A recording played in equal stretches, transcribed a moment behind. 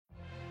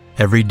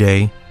Every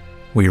day,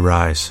 we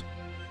rise,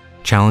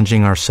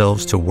 challenging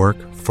ourselves to work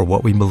for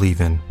what we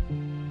believe in.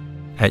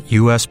 At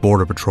U.S.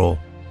 Border Patrol,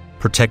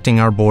 protecting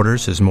our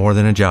borders is more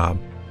than a job.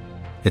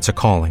 It's a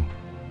calling.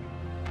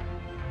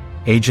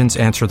 Agents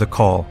answer the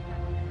call,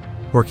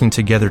 working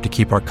together to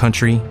keep our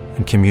country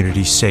and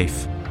communities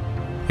safe.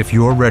 If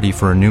you are ready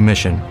for a new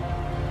mission,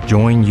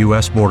 join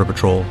U.S. Border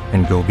Patrol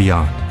and go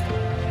beyond.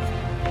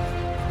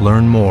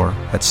 Learn more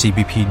at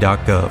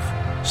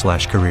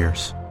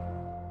cbp.gov/careers.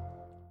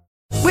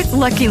 With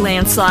Lucky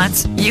Land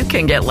Slots, you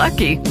can get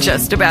lucky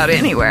just about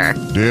anywhere.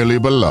 Dearly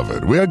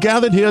beloved, we are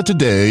gathered here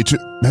today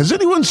to... Has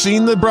anyone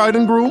seen the bride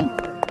and groom?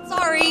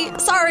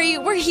 Sorry,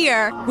 we're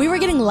here. We were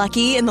getting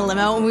lucky in the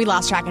limo and we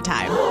lost track of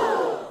time.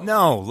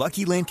 No,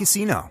 Lucky Land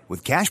Casino,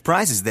 with cash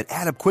prizes that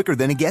add up quicker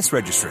than a guest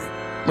registry.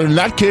 In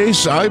that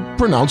case, I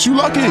pronounce you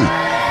lucky.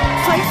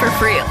 Play for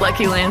free at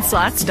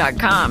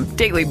LuckyLandSlots.com.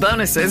 Daily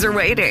bonuses are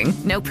waiting.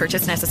 No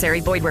purchase necessary.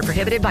 Void where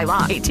prohibited by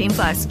law.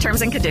 18+.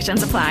 Terms and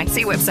conditions apply.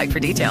 See website for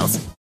details.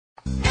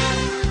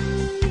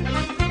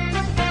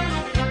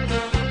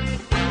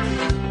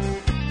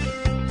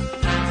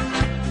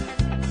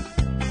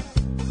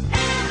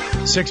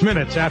 Six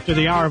minutes after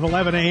the hour of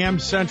 11 a.m.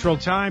 Central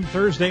Time,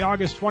 Thursday,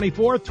 August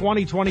 24th,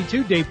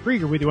 2022. Dave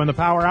Krieger with you on the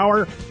Power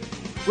Hour.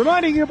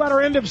 Reminding you about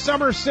our end of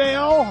summer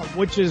sale,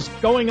 which is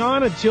going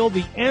on until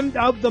the end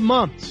of the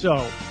month.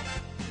 So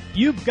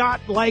you've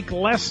got like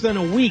less than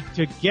a week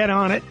to get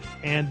on it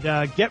and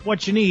get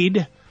what you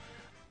need.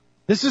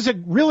 This is a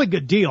really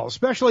good deal,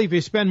 especially if you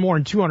spend more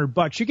than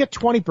 $200. You get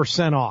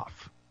 20%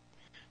 off.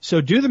 So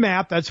do the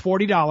math. That's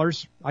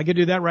 $40. I could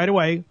do that right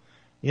away.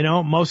 You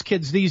know, most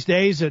kids these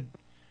days,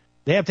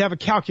 they have to have a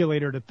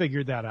calculator to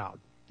figure that out.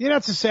 You know,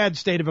 it's a sad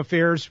state of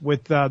affairs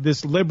with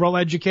this liberal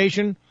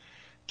education.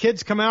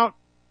 Kids come out.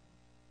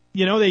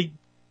 You know,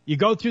 you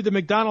go through the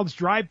McDonald's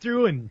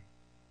drive-thru and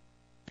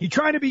you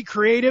try to be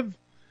creative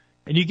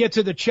and you get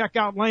to the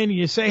checkout lane and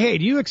you say, hey,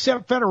 do you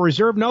accept Federal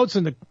Reserve notes?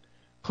 And the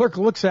clerk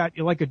looks at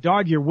you like a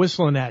dog you're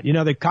whistling at. You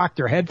know, they cock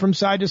their head from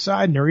side to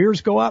side and their ears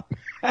go up.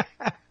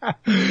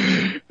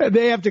 And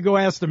they have to go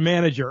ask the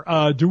manager,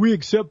 do we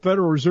accept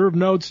Federal Reserve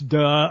notes?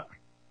 Duh.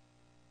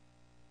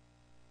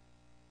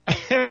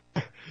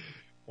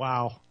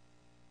 Wow.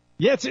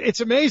 Yeah, it's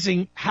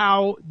amazing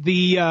how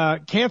the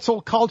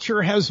cancel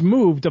culture has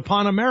moved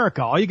upon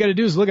America. All you got to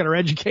do is look at our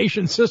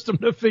education system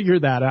to figure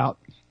that out.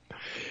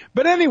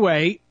 But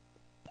anyway,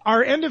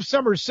 our end of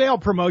summer sale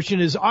promotion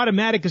is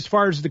automatic as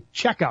far as the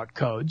checkout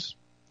codes.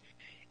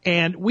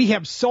 And we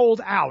have sold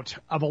out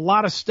of a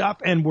lot of stuff,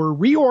 and we're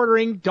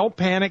reordering. Don't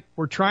panic.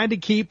 We're trying to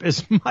keep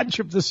as much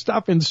of the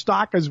stuff in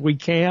stock as we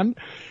can.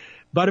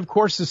 But, of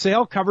course, the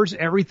sale covers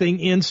everything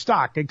in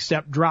stock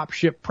except drop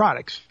ship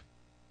products.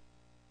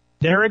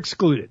 They're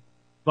excluded.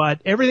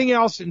 But everything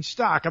else in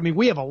stock, I mean,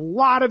 we have a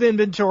lot of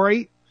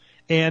inventory,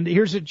 and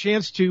here's a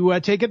chance to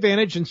take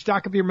advantage and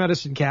stock up your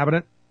medicine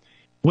cabinet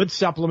with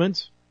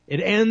supplements. It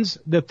ends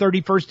the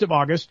 31st of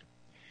August.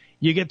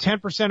 You get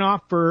 10%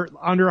 off for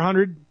under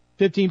 100,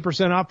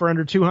 15% off for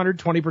under 200,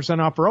 20%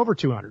 off for over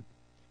 200.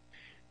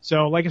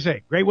 So, like I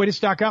say, great way to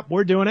stock up.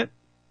 We're doing it.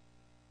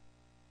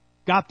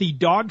 Got the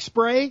dog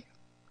spray,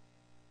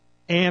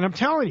 and I'm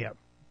telling you,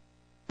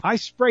 I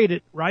sprayed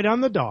it right on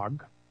the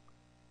dog.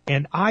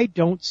 And I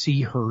don't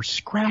see her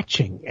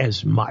scratching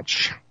as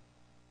much.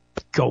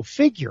 Go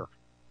figure.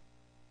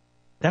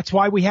 That's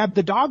why we have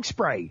the dog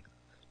spray.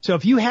 So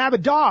if you have a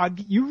dog,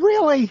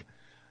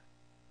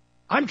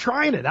 I'm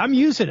trying it. I'm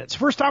using it. It's the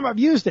first time I've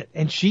used it.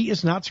 And she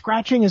is not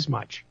scratching as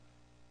much.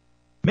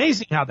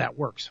 Amazing how that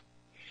works.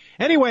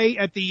 Anyway,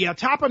 at the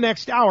top of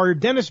next hour,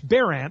 Dennis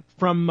Barant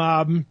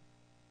from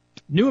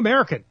New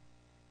American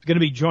is going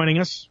to be joining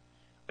us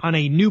on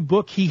a new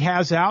book he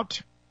has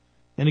out.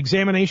 An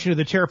examination of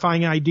the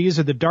terrifying ideas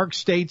of the dark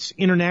states,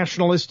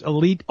 internationalist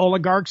elite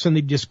oligarchs, and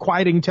the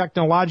disquieting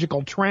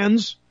technological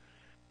trends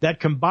that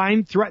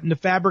combined threaten the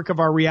fabric of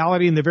our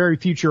reality and the very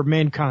future of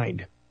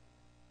mankind.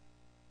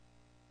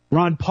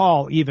 Ron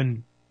Paul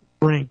even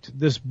ranked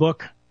this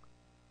book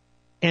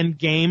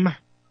Endgame,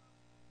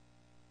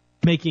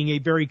 making a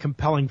very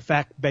compelling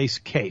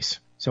fact-based case.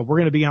 So we're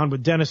going to be on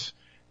with Dennis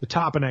the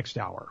top of next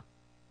hour.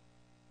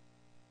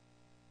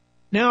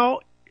 Now,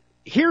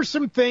 here's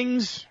some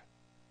things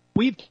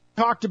we've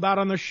talked about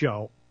on the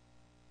show.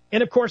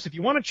 And, of course, if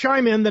you want to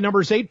chime in, the number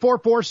is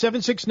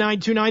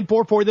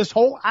 844-769-2944. This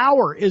whole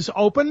hour is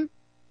open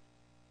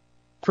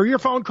for your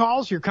phone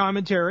calls, your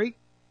commentary,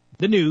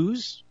 the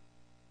news,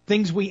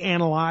 things we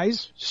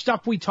analyze,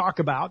 stuff we talk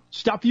about,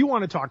 stuff you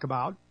want to talk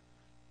about.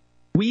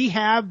 We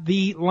have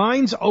the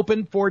lines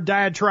open for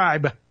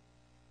diatribe.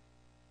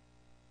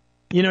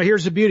 You know,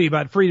 here's the beauty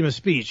about freedom of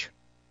speech.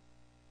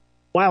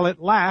 While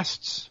it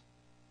lasts,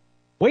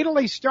 wait till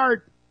they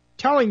start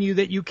telling you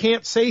that you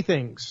can't say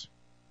things.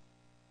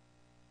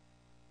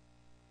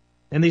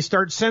 And they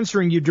start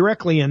censoring you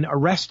directly and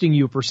arresting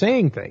you for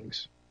saying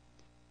things.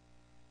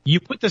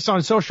 You put this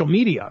on social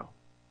media.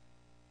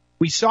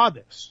 We saw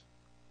this.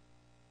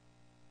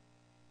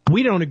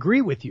 We don't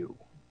agree with you,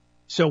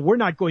 so we're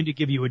not going to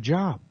give you a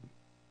job.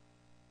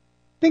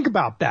 Think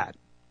about that.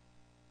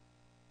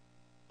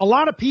 a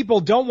lot of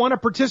people don't want to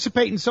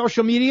participate in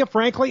social media.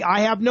 Frankly,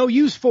 I have no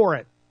use for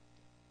it.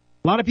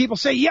 A lot of people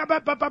say, yeah,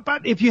 but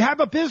if you have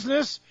a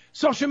business,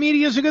 social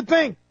media is a good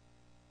thing.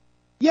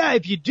 Yeah,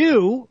 if you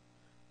do,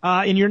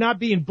 and you're not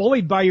being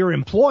bullied by your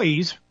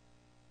employees,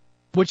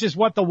 which is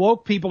what the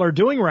woke people are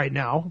doing right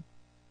now.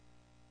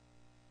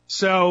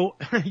 So,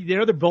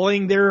 they're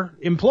bullying their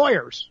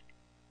employers.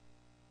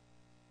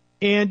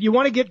 And you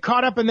want to get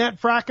caught up in that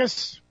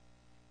fracas?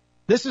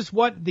 This is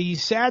what the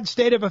sad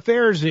state of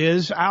affairs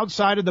is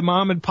outside of the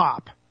mom and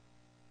pop.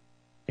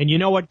 And you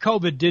know what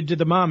COVID did to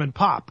the mom and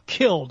pop?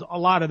 Killed a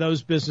lot of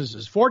those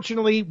businesses.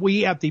 Fortunately,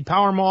 we at the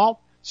Power Mall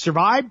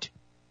survived.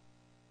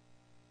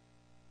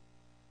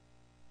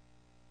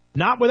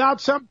 Not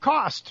without some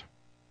cost,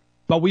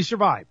 but we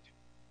survived.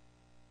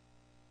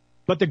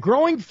 But the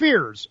growing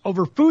fears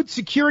over food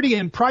security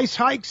and price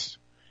hikes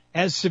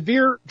as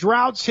severe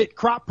droughts hit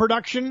crop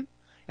production,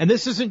 and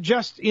this isn't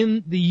just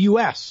in the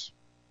U.S.,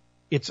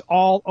 it's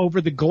all over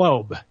the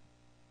globe,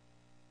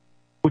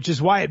 which is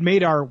why it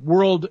made our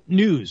world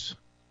news.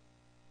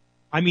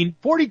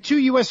 42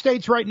 U.S.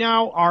 states right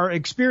now are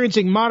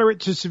experiencing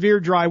moderate to severe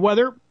dry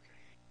weather.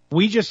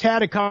 We just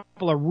had a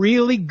couple of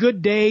really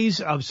good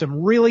days of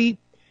some really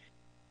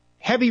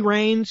heavy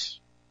rains.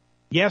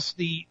 Yes,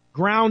 the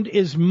ground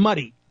is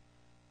muddy.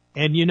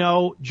 And,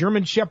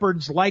 German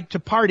Shepherds like to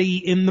party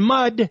in the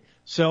mud,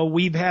 so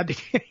we've had to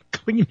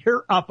clean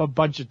her up a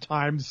bunch of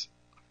times.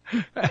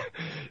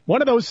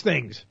 One of those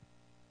things.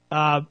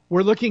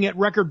 We're looking at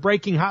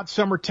record-breaking hot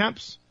summer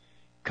temps,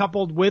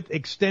 coupled with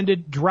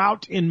extended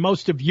drought in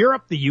most of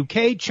Europe, the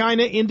UK,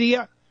 China,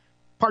 India,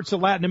 parts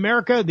of Latin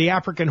America, the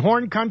African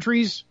Horn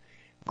countries,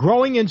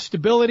 growing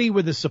instability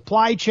with the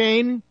supply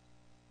chain.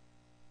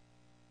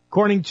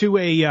 According to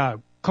a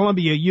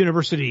Columbia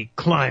University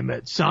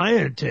climate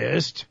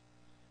scientist,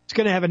 it's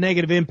going to have a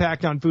negative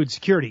impact on food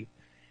security.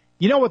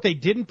 You know what they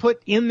didn't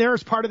put in there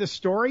as part of the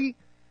story?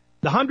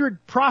 The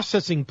 100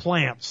 processing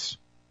plants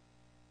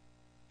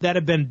that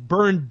have been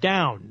burned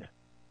down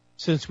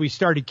since we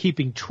started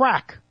keeping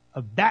track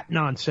of that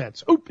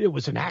nonsense. Oop, it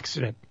was an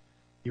accident.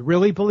 You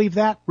really believe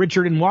that?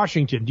 Richard in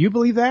Washington, do you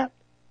believe that?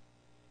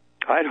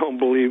 I don't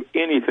believe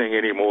anything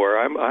anymore.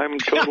 I'm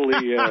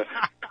totally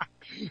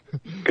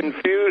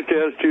confused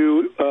as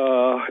to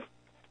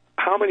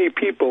how many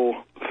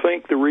people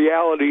think the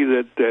reality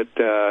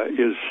that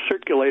is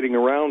circulating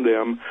around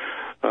them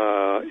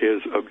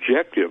is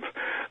objective,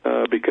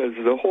 because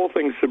the whole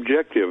thing's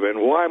subjective.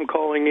 And why I'm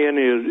calling in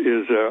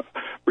is a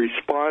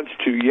response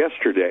to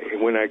yesterday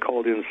when I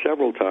called in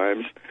several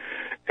times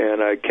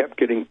and I kept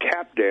getting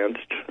tap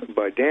danced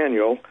by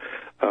Daniel.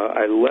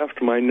 I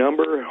left my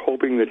number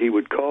hoping that he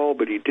would call,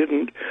 but he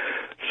didn't.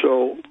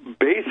 So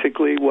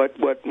basically what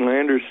my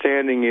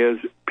understanding is,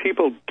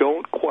 people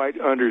don't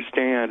quite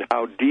understand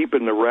how deep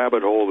in the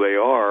rabbit hole they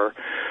are.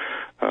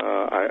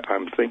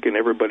 I'm thinking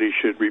everybody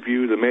should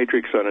review the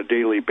Matrix on a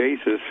daily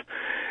basis.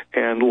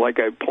 And like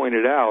I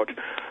pointed out,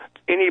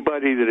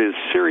 anybody that is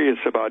serious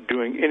about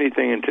doing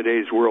anything in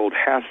today's world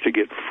has to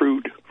get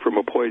Fruit from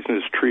a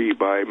Poisonous Tree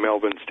by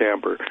Melvin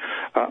Stamper.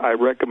 I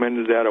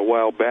recommended that a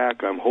while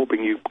back. I'm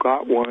hoping you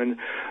got one.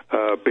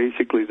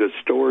 Basically, the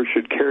store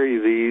should carry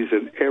these,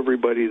 and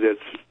everybody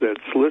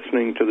that's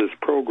listening to this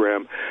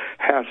program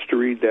has to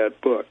read that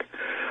book.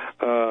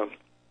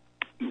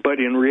 But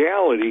in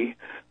reality,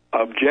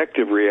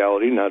 objective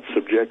reality, not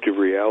subjective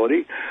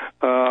reality,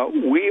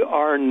 we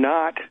are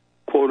not,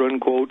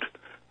 quote-unquote,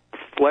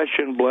 flesh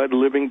and blood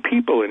living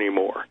people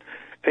anymore.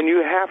 And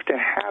you have to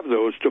have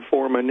those to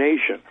form a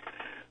nation.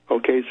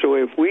 Okay, so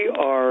if we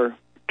are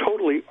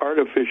totally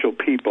artificial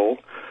people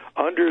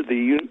under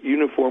the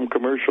Uniform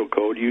Commercial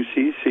Code,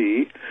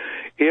 UCC,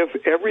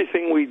 if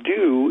everything we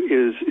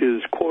do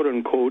is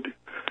quote-unquote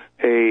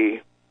a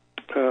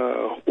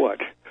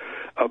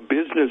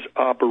business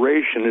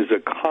operation, is a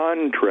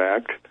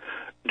contract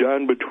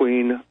done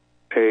between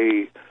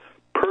a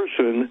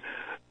person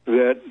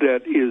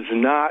that is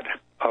not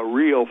a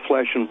real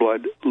flesh and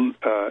blood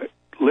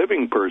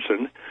living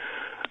person,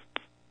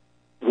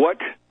 what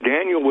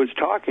Daniel was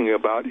talking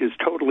about is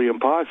totally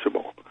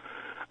impossible.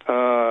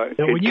 Now,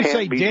 when you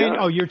say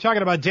Daniel, you're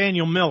talking about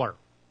Daniel Miller.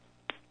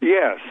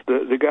 Yes,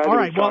 the guy that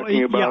was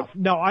talking about.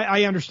 Yeah, no,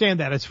 I understand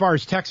that. As far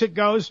as Texit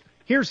goes,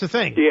 here's the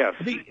thing. Yes.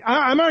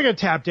 I'm not going to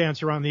tap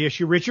dance around the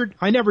issue, Richard.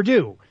 I never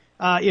do.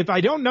 If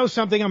I don't know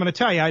something, I'm going to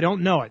tell you I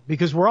don't know it,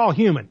 because we're all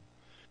human.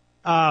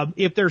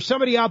 If there's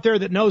somebody out there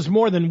that knows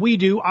more than we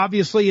do,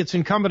 obviously it's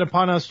incumbent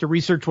upon us to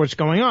research what's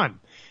going on.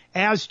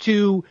 As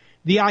to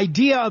the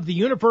idea of the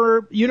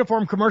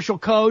Uniform Commercial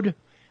Code,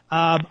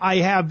 I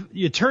have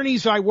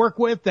attorneys I work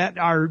with that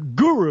are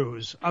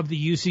gurus of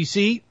the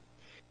UCC.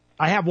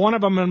 I have one of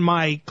them on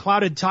my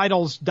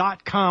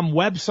cloudedtitles.com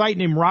website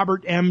named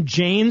Robert M.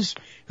 Janes,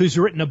 who's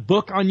written a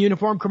book on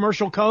Uniform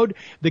Commercial Code.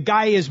 The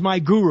guy is my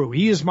guru.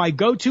 He is my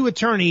go-to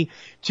attorney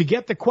to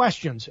get the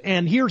questions.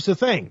 And here's the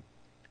thing.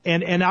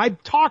 And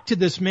I've talked to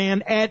this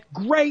man at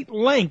great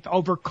length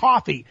over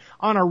coffee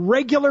on a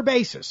regular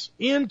basis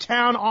in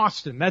town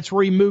Austin. That's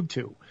where he moved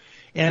to.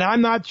 And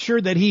I'm not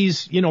sure that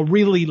he's,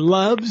 really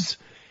loves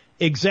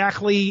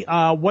exactly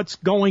what's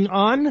going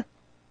on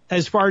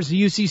as far as the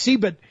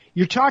UCC, but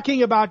you're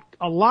talking about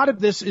a lot of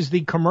this is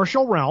the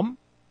commercial realm.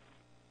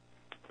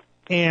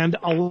 And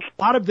a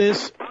lot of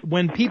this,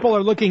 when people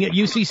are looking at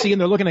UCC and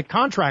they're looking at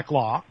contract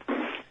law,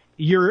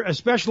 you're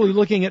especially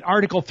looking at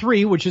Article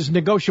 3, which is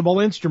negotiable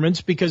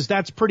instruments, because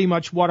that's pretty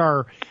much what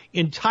our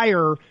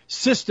entire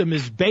system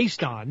is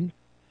based on.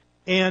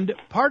 And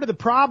part of the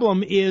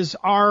problem is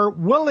our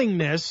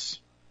willingness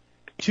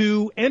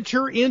to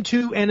enter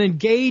into and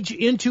engage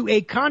into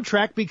a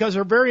contract, because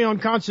our very own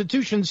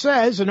Constitution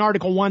says in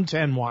Article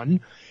 110.1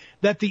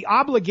 that the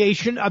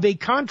obligation of a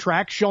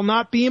contract shall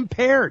not be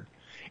impaired.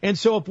 And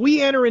so if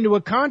we enter into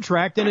a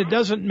contract, and it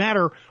doesn't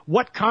matter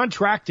what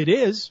contract it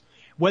is,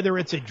 whether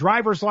it's a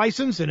driver's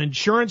license, an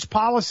insurance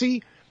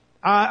policy,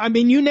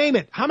 you name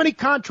it. How many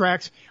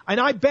contracts? And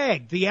I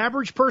beg the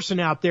average person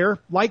out there,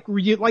 like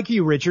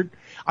you, Richard,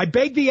 I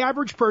beg the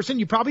average person,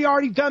 you've probably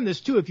already done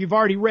this too if you've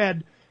already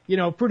read,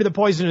 Fruit of the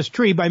Poisonous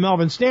Tree by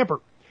Melvin Stamper.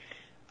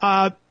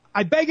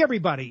 I beg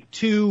everybody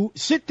to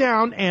sit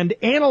down and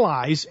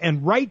analyze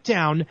and write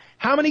down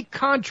how many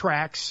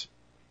contracts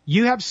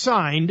you have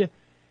signed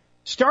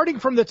starting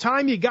from the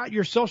time you got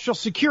your Social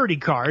Security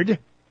card,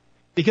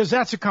 because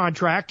that's a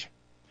contract,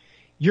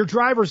 your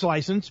driver's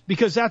license,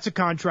 because that's a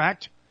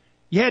contract,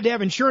 you had to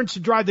have insurance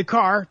to drive the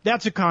car,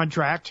 that's a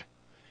contract,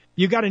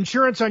 you got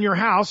insurance on your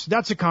house,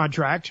 that's a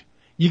contract,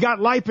 you got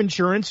life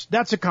insurance,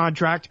 that's a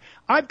contract.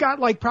 I've got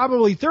like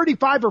probably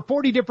 35 or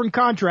 40 different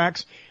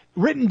contracts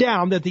written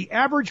down that the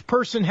average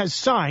person has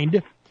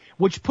signed,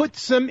 which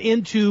puts them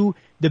into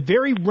the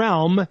very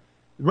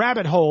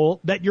rabbit hole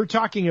that you're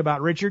talking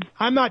about, Richard.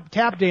 I'm not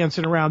tap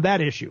dancing around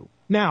that issue.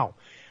 Now,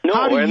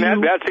 that's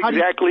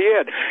exactly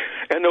it.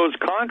 And those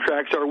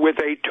contracts are with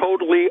a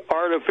totally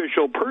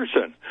artificial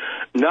person,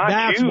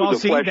 not you, the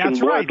flesh and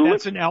blood.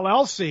 That's an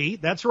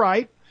LLC. That's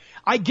right.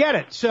 I get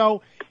it.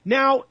 So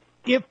now,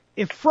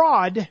 if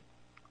fraud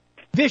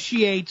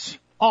vitiates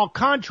all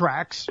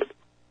contracts,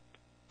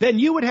 then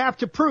you would have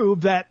to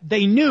prove that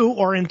they knew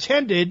or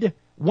intended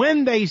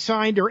when they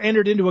signed or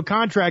entered into a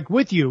contract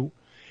with you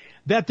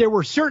that there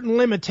were certain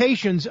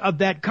limitations of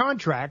that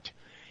contract,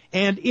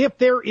 and if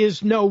there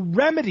is no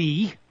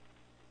remedy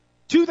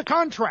to the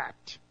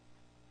contract,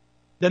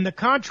 then the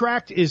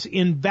contract is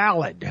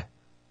invalid.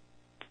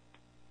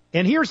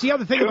 And here's the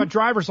other thing about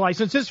driver's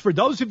licenses, for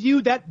those of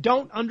you that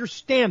don't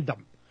understand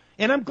them,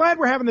 and I'm glad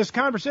we're having this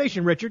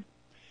conversation, Richard.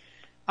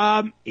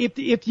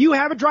 If you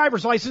have a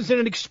driver's license and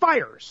it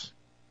expires,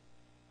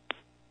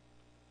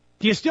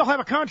 do you still have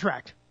a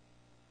contract?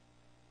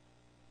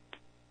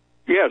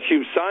 Yes,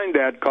 you've signed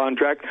that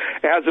contract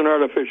as an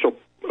artificial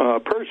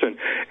person.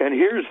 And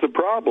here's the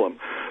problem.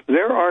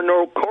 There are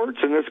no courts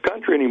in this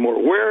country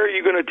anymore. Where are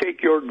you going to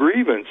take your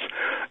grievance?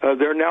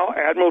 They're now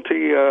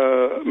Admiralty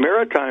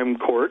maritime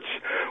courts,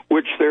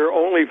 which their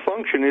only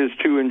function is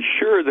to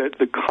ensure that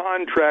the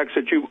contracts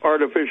that you've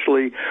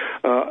artificially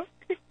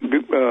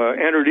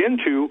entered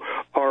into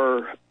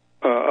are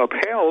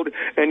upheld,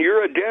 and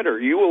you're a debtor.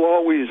 You will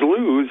always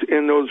lose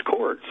in those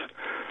courts.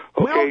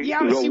 Okay, well,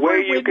 yeah, see,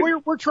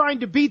 we're trying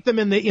to beat them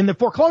in the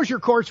foreclosure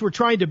courts. We're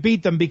trying to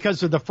beat them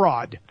because of the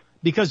fraud,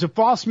 because of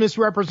false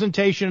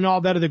misrepresentation and all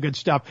that other good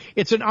stuff.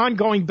 It's an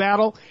ongoing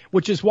battle,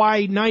 which is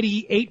why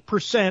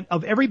 98%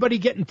 of everybody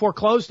getting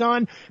foreclosed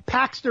on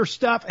packs their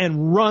stuff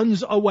and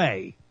runs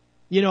away,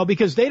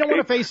 because they don't want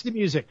to face the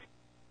music.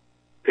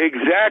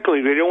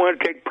 Exactly. They don't want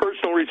to take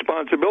personal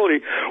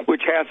responsibility,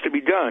 which has to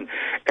be done.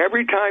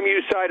 Every time you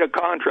sign a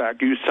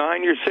contract, you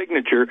sign your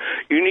signature,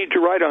 you need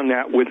to write on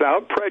that,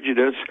 without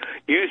prejudice,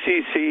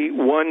 UCC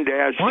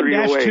 1-308.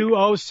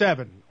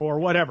 1-207 or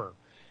whatever.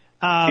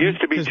 Used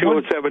to be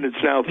 207, it's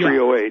now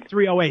 308. Yeah,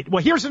 308.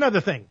 Well, here's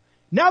another thing.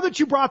 Now that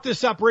you brought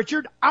this up,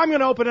 Richard, I'm going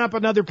to open up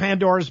another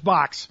Pandora's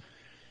box.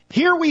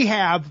 Here we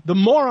have the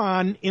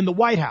moron in the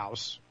White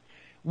House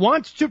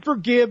wants to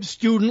forgive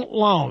student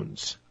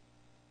loans.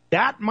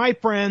 That, my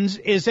friends,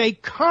 is a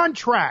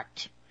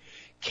contract.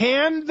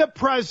 Can the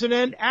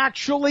president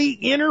actually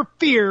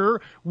interfere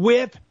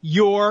with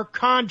your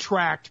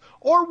contract?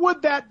 Or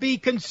would that be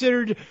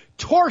considered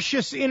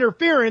tortious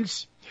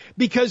interference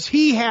because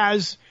he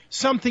has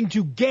something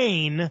to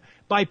gain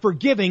by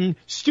forgiving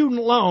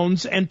student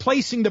loans and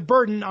placing the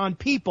burden on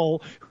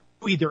people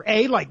who either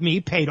A, like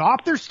me, paid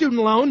off their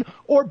student loan,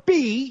 or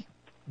B,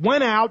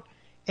 went out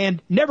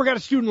and never got a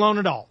student loan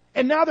at all?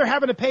 And now they're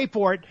having to pay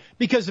for it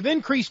because of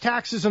increased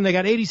taxes, and they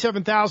got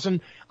 87,000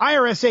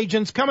 IRS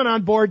agents coming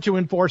on board to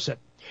enforce it.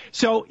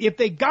 So if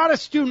they got a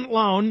student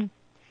loan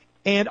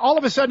and all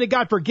of a sudden it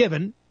got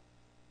forgiven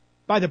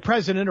by the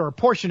president or a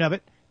portion of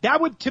it, that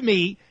would, to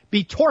me,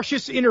 be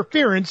tortious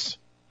interference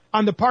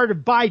on the part of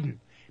Biden,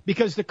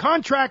 because the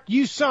contract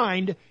you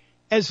signed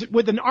as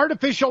with an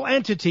artificial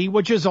entity,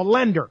 which is a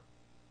lender,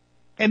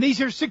 and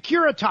these are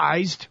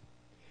securitized.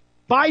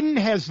 Biden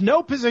has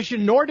no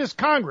position, nor does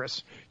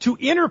Congress, to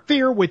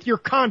interfere with your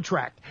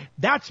contract.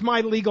 That's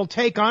my legal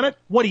take on it.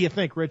 What do you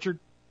think, Richard?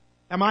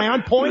 Am I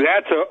on point?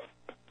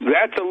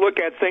 That's a look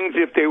at things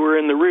if they were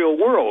in the real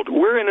world.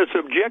 We're in a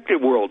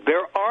subjective world.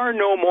 There are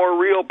no more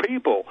real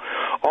people.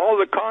 All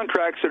the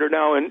contracts that are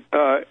now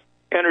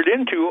entered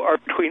into are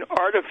between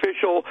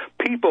artificial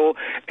people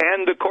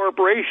and the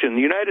corporation.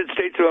 The United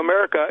States of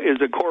America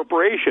is a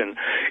corporation.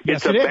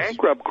 Yes, it's a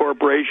bankrupt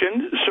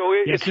corporation, so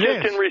it's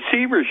just in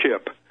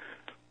receivership.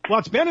 Well,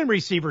 it's been in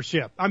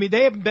receivership. I mean,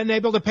 they haven't been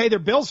able to pay their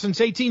bills since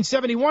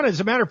 1871. As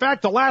a matter of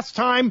fact, the last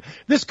time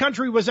this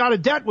country was out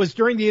of debt was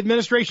during the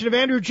administration of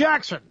Andrew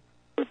Jackson.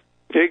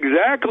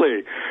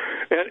 Exactly.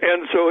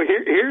 And so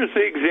here's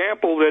the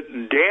example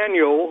that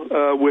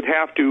Daniel would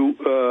have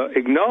to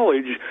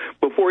acknowledge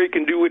before he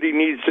can do what he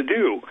needs to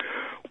do.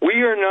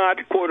 We are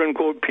not,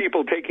 quote-unquote,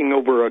 people taking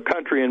over a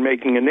country and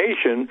making a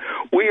nation.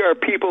 We are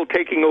people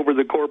taking over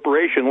the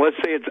corporation. Let's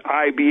say it's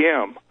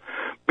IBM.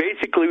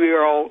 Basically, we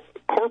are all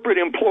corporate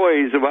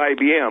employees of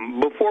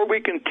IBM. Before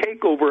we can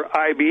take over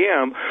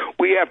IBM,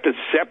 we have to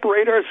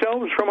separate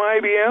ourselves from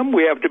IBM.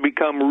 We have to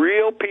become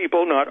real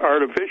people, not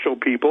artificial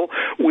people.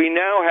 We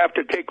now have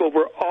to take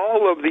over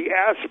all of the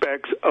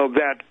aspects of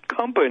that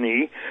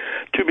company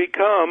to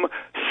become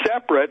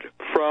separate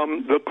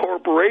from the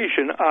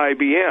corporation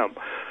IBM.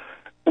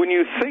 When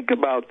you think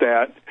about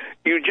that,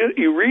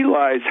 you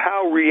realize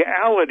how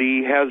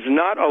reality has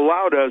not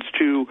allowed us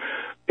to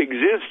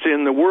exist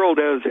in the world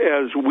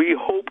as we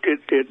hoped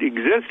it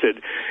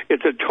existed.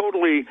 It's a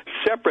totally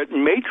separate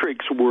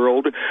matrix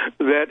world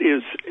that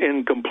is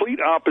in complete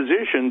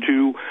opposition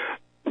to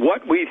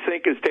what we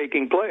think is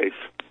taking place.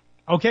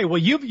 Okay, well,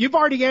 you've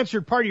already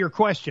answered part of your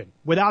question.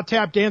 Without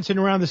tap dancing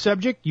around the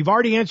subject, you've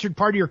already answered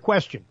part of your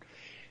question.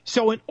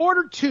 So in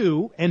order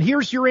to, and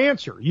here's your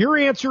answer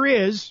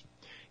is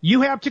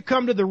you have to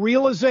come to the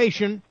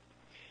realization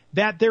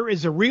that there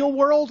is a real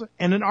world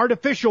and an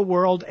artificial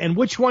world, and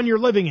which one you're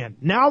living in.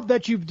 Now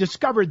that you've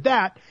discovered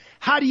that,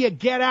 how do you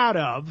get out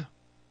of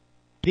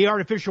the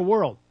artificial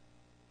world?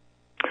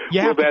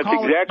 You have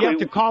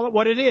to call it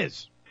what it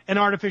is, an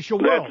artificial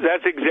world.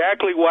 That's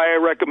exactly why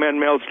I recommend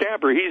Mel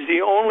Stamper. He's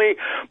the only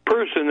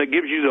person that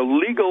gives you the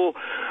legal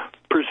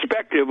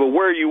perspective of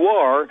where you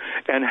are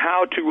and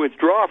how to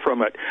withdraw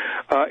from it.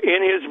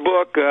 In his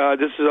book,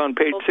 this is on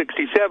page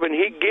 67,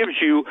 he gives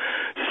you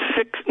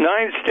 9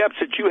 steps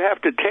that you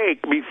have to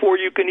take before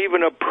you can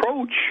even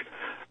approach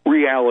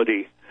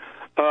reality.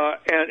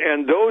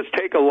 And those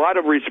take a lot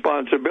of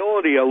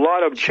responsibility, a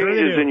lot of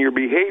changes in your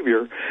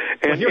behavior.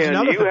 And you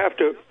have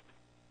to...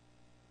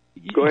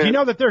 Go ahead. Do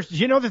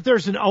you know that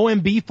there's an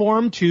OMB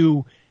form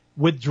to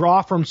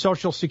withdraw from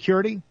Social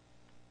Security?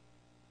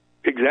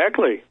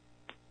 Exactly.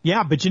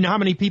 Yeah, but you know how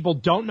many people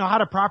don't know how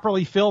to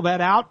properly fill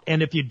that out?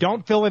 And if you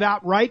don't fill it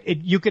out right,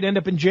 you could end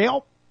up in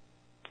jail?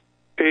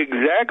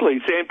 Exactly.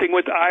 Same thing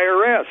with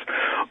IRS.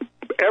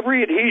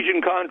 Every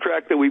adhesion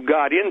contract that we've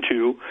got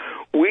into,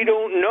 we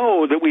don't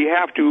know that we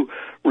have to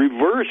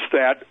reverse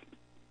that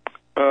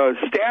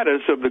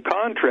status of the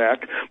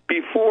contract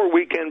before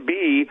we can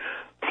be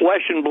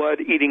flesh and blood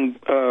eating,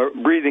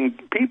 breathing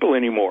people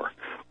anymore.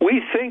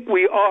 We think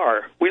we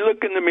are. We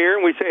look in the mirror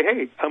and we say,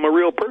 hey, I'm a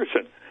real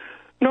person.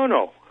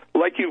 No.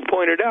 Like you've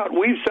pointed out,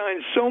 we've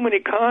signed so many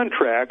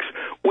contracts,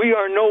 we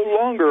are no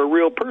longer a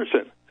real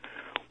person.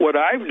 What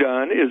I've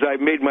done is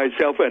I've made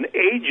myself an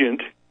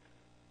agent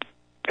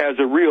as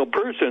a real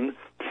person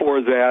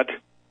for that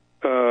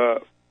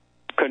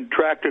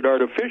contracted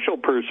artificial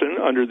person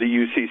under the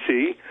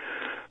UCC,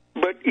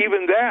 but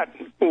even that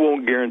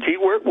won't guarantee.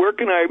 Where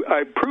can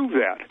I prove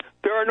that?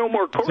 There are no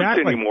more courts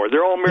anymore.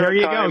 They're all maritime. There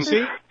you go.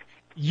 See?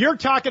 You're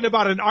talking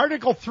about an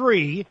Article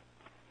 3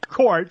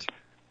 court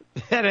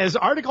that has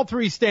Article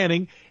 3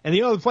 standing, and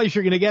the only place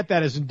you're going to get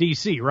that is in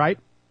D.C., right?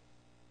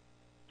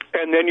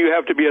 And then you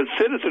have to be a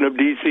citizen of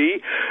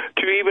D.C.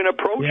 to even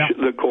approach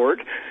the court.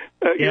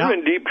 You're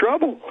in deep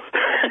trouble.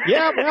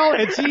 Yeah, well,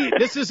 and see,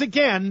 this is,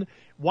 again,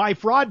 why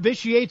fraud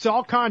vitiates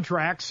all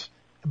contracts.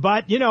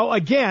 But,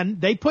 again,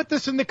 they put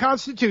this in the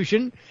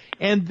Constitution,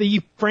 and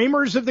the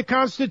framers of the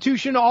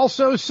Constitution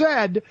also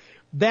said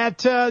that,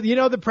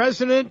 the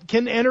president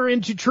can enter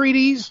into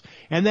treaties,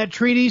 and that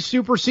treaties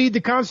supersede the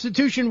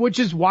Constitution, which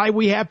is why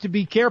we have to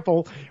be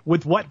careful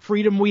with what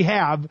freedom we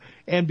have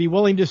and be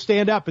willing to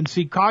stand up. And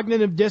see,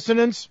 cognitive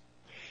dissonance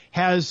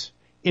has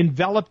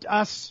enveloped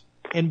us,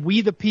 and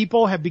we the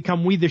people have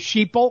become we the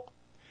sheeple,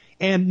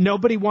 and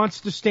nobody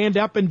wants to stand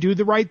up and do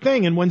the right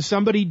thing. And when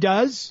somebody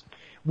does,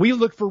 we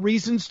look for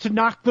reasons to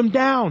knock them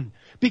down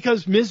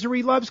because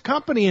misery loves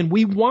company, and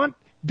we want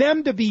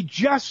them to be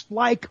just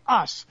like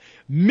us,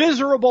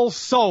 miserable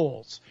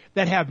souls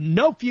that have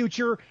no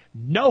future,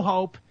 no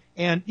hope.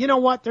 And you know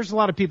what? There's a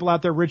lot of people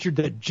out there, Richard,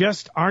 that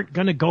just aren't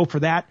going to go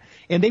for that,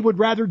 and they would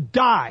rather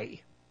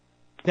die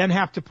than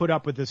have to put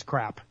up with this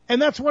crap.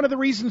 And that's one of the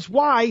reasons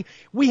why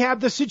we have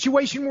the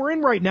situation we're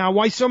in right now,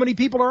 why so many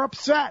people are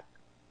upset.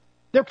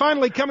 They're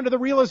finally coming to the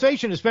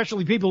realization,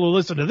 especially people who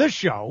listen to this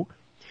show,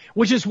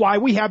 which is why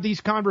we have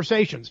these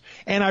conversations.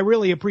 And I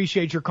really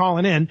appreciate your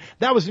calling in.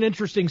 That was an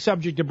interesting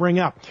subject to bring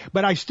up.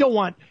 But I still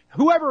want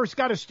whoever's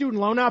got a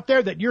student loan out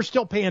there that you're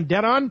still paying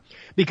debt on,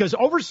 because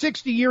over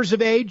 60 years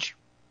of age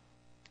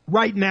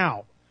right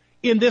now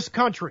in this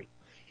country,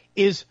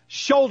 is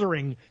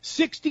shouldering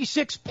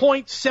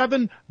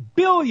 $66.7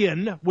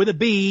 billion with a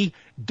B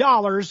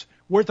dollars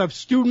worth of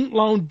student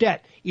loan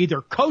debt,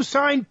 either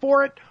co-signed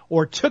for it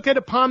or took it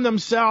upon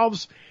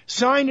themselves,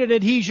 signed an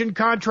adhesion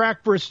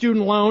contract for a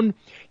student loan.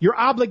 You're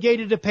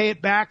obligated to pay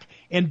it back,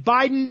 and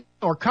Biden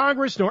or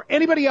Congress nor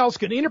anybody else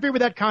can interfere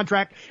with that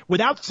contract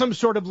without some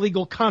sort of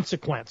legal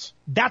consequence.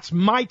 That's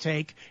my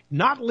take,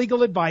 not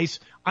legal advice.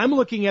 I'm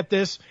looking at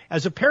this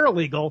as a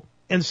paralegal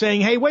and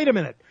saying, hey, wait a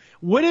minute.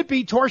 Would it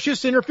be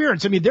tortious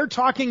interference? I mean, they're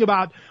talking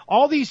about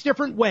all these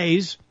different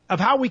ways of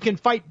how we can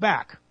fight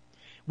back.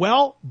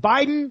 Well,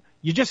 Biden,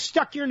 you just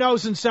stuck your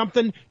nose in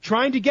something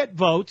trying to get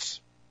votes.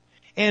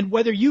 And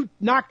whether you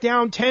knock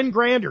down 10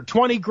 grand or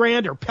 20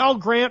 grand or Pell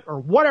Grant or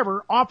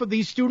whatever off of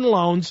these student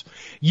loans,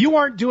 you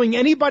aren't doing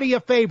anybody a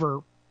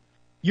favor.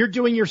 You're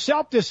doing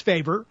yourself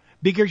disfavor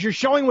because you're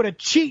showing what a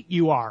cheat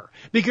you are,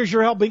 because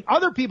you're helping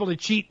other people to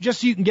cheat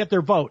just so you can get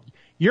their vote.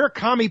 You're a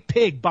commie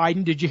pig,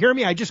 Biden. Did you hear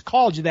me? I just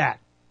called you that.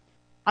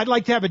 I'd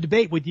like to have a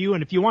debate with you,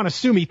 and if you want to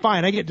sue me,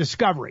 fine. I get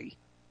discovery.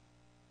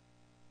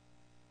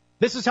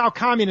 This is how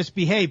communists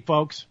behave,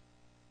 folks.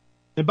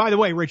 And by the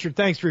way, Richard,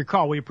 thanks for your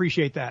call. We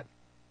appreciate that.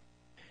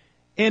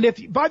 And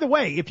by the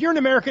way, if you're an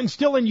American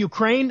still in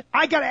Ukraine,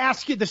 I got to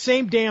ask you the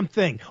same damn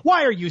thing.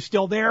 Why are you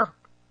still there?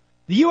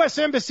 The U.S.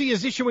 Embassy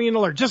is issuing an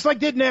alert, just like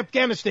they did in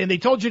Afghanistan. They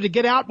told you to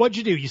get out. What'd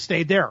you do? You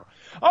stayed there.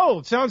 Oh,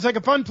 it sounds like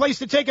a fun place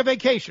to take a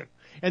vacation.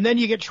 And then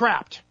you get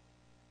trapped.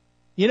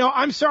 You know,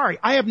 I'm sorry.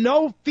 I have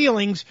no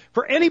feelings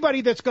for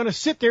anybody that's going to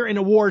sit there in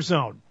a war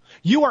zone.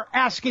 You are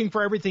asking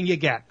for everything you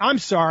get. I'm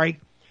sorry.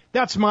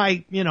 That's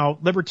my,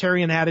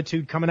 libertarian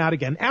attitude coming out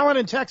again. Alan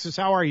in Texas,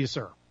 how are you,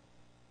 sir?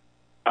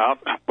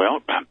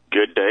 Well,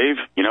 good, Dave.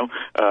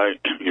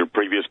 Your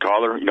previous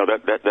caller,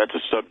 that's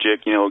a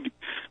subject,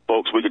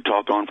 folks, we could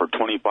talk on for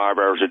 25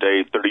 hours a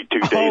day, 32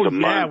 days a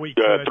month,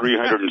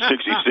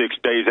 366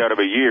 days out of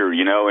a year,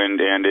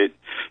 and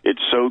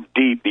it's so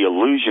deep, the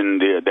illusion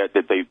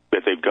that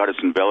they've got us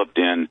enveloped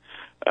in.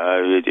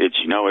 It's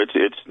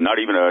not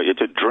even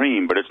it's a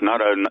dream, but it's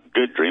not a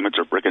good dream. It's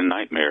a freaking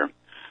nightmare.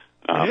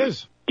 It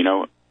is.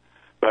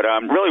 But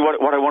really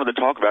what I wanted to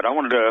talk about, I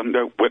wanted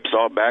to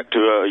whipsaw back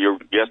to your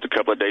guest a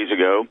couple of days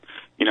ago,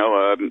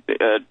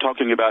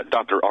 talking about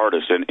Dr.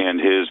 Ardis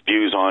and his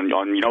views on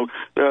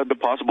the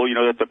possible,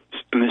 that the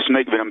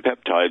snake venom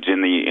peptides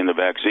in the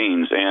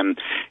vaccines, and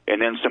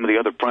then some of the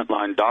other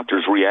frontline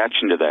doctors'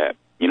 reaction to that.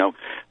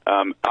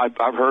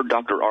 I've heard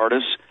Dr.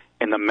 Ardis,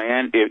 and the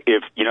man,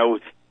 if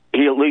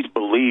he at least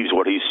believes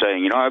what he's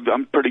saying.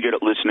 I'm pretty good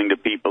at listening to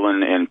people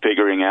and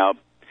figuring out.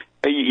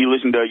 You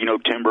listen to,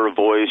 timbre of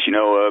voice,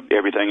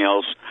 everything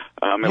else.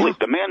 At least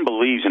the man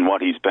believes in what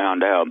he's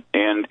found out.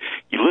 And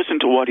you listen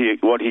to what he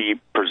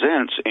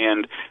presents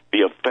and the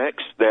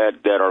effects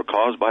that are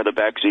caused by the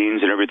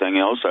vaccines and everything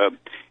else. The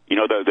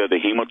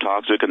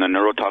hemotoxic and the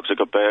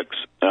neurotoxic effects.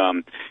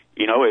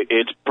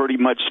 It's pretty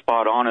much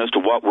spot on as to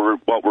what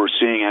we're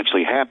seeing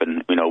actually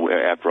happen,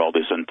 after all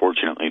this,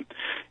 unfortunately.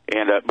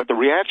 And but the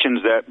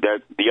reactions that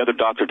the other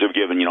doctors have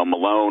given,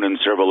 Malone and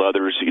several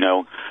others,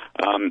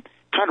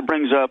 kind of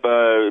brings up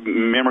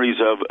memories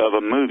of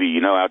a movie,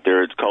 out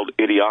there. It's called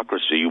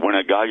Idiocracy, when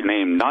a guy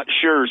named Not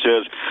Sure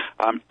says,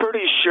 I'm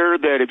pretty sure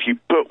that if you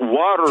put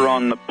water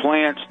on the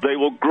plants, they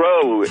will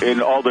grow.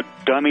 And all the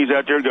dummies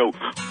out there go,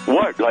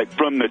 what, like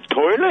from the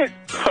toilet?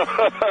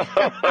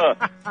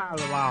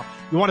 Wow.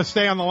 You want to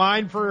stay on the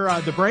line for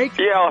the break?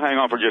 Yeah, I'll hang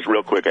on for just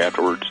real quick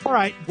afterwards. All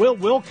right.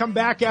 We'll come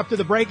back after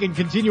the break and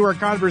continue our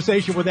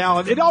conversation with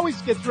Alan. It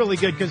always gets really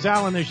good because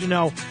Alan, as you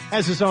know,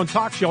 has his own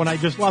talk show, and I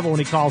just love it when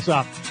he calls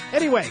up.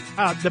 Anyway,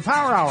 the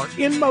Power Hour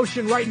in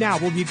motion right now.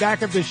 We'll be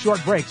back after this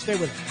short break. Stay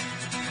with us.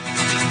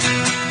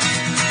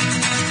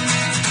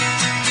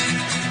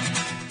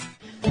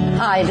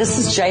 Hi, this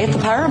is Jay at the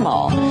Power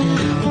Mall.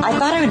 I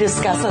thought I would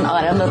discuss an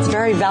item that's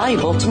very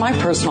valuable to my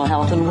personal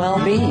health and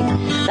well-being.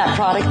 That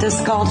product is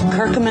called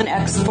Curcumin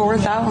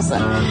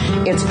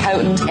X4000. Its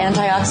potent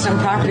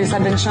antioxidant properties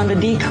have been shown to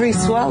decrease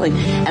swelling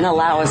and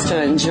allow us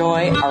to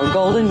enjoy our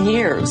golden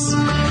years.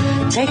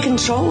 Take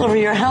control over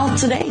your health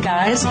today,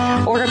 guys.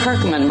 Order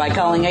Curcumin by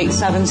calling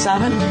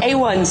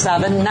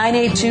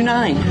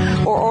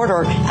 877-817-9829 or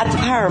order at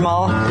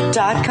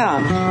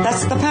thepowermall.com.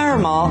 That's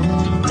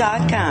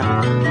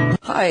thepowermall.com.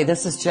 Hi,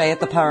 this is Jay at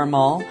the Power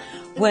Mall.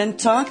 When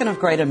talking of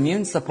great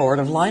immune support,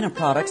 a line of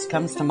products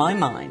comes to my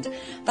mind.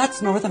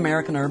 That's North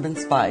American Herb and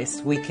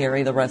Spice. We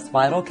carry the Rest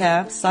Vital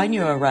Cap,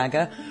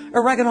 Sinuoraga,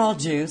 Oreganol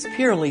Juice,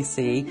 Purely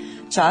C,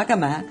 Chaga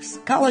Max,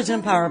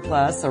 Collagen Power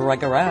Plus,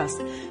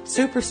 Oregarest,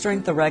 Super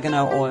Strength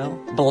Oregano Oil,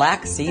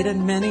 Black Seed,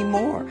 and many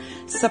more.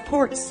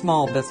 Support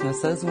small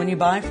businesses when you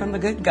buy from the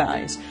good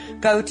guys.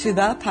 Go to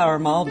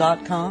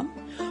thepowermall.com.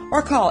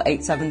 or call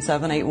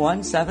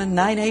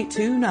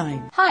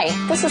 877-817-9829.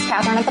 Hi, this is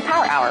Catherine at the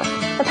Power Hour.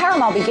 The Power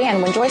Mall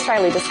began when Joyce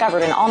Riley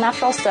discovered an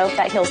all-natural soap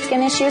that heals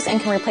skin issues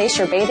and can replace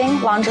your bathing,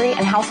 laundry,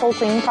 and household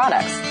cleaning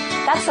products.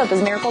 That soap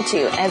is Miracle 2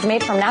 and is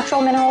made from natural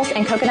minerals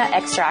and coconut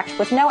extract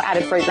with no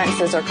added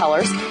fragrances or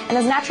colors and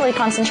is naturally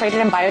concentrated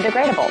and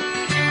biodegradable.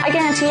 I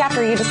guarantee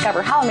after you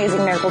discover how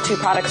amazing Miracle 2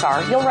 products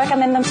are, you'll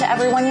recommend them to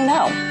everyone you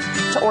know.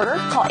 To order,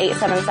 call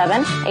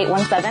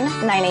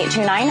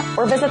 877-817-9829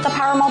 or visit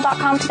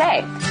thepowermall.com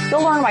today.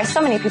 You'll learn why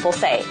so many people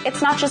say,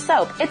 it's not just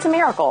soap, it's a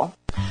miracle.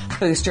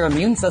 Boost your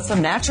immune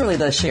system naturally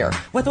this year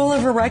with oil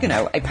of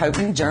oregano, a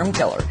potent germ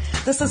killer.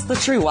 This is the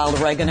true wild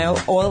oregano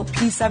oil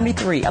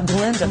P73, a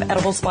blend of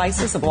edible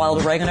spices of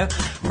wild oregano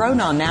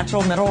grown on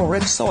natural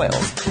mineral-rich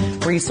soils.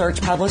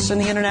 Research published in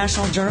the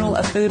International Journal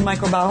of Food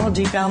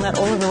Microbiology found that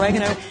oil of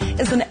oregano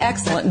is an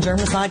excellent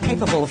germicide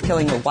capable of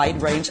killing a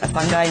wide range of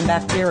fungi and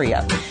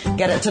bacteria.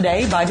 Get it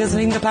today by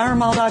visiting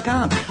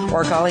thepowermall.com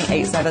or calling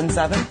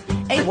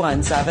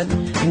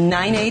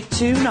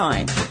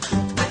 877-817-9829.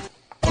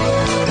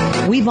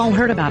 We've all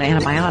heard about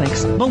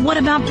antibiotics, but what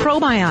about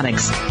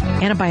probiotics?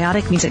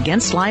 Antibiotic means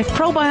against life.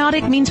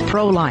 Probiotic means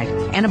pro-life.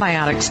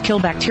 Antibiotics kill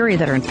bacteria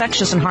that are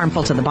infectious and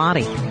harmful to the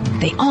body.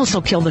 They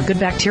also kill the good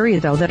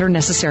bacteria, though, that are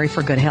necessary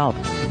for good health.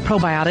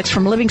 Probiotics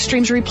from Living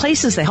Streams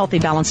replaces the healthy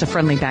balance of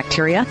friendly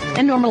bacteria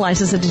and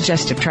normalizes the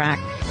digestive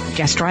tract.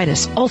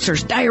 Gastritis,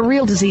 ulcers,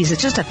 diarrheal disease,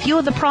 it's just a few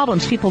of the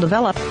problems people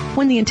develop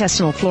when the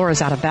intestinal flora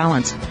is out of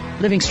balance.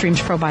 Living Streams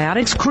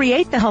probiotics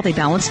create the healthy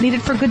balance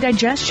needed for good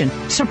digestion,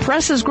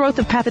 suppresses growth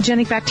of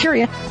pathogenic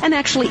bacteria, and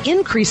actually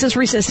increases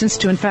resistance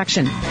to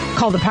infection.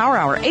 Call the Power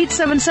Hour,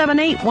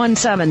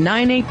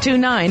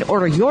 877-817-9829.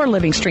 Order your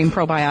Living Stream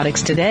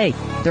probiotics today.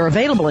 They're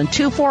available in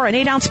 2, 4, and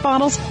 8-ounce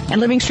bottles, and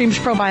Living Streams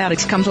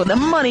probiotics comes with a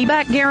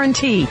money-back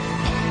guarantee.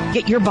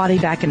 Get your body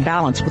back in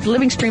balance with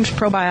Living Streams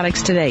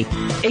probiotics today.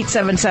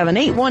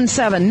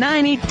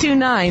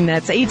 877-817-9829.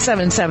 That's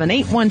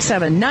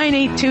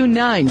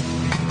 877-817-9829.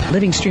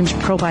 Living Streams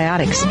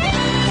probiotics.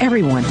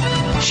 Everyone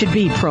should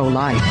be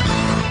pro-life.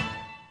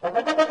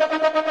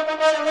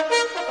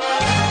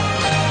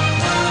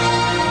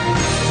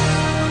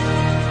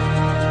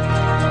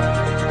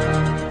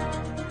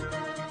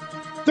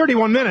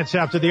 Minutes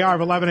after the hour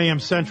of 11 a.m.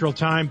 Central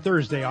Time,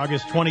 Thursday,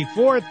 August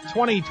 24th,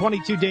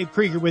 2022. Dave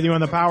Krieger with you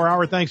on the Power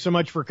Hour. Thanks so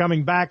much for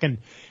coming back and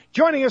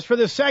joining us for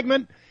this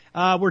segment.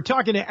 We're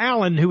talking to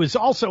Alan, who is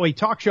also a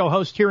talk show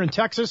host here in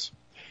Texas,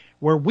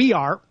 where we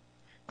are.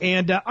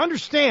 And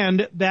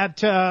understand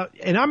that,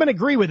 and I'm going to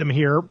agree with him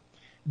here,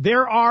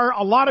 there are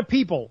a lot of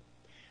people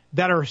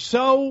that are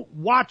so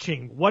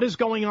watching what is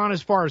going on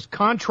as far as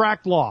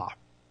contract law,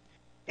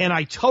 and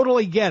I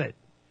totally get it.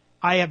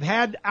 I have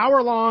had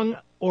hour-long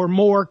or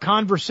more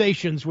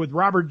conversations with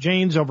Robert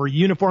Janes over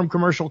Uniform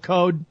Commercial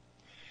Code.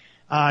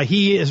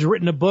 He has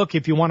written a book,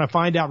 if you want to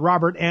find out,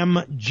 Robert M.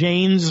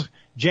 Janes,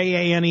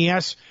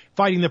 Janes,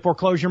 Fighting the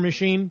Foreclosure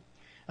Machine.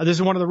 This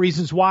is one of the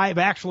reasons why I've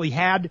actually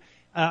had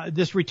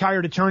this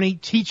retired attorney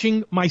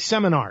teaching my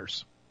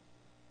seminars.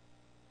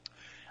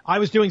 I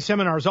was doing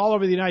seminars all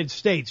over the United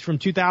States from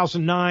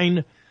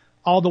 2009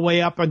 all the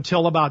way up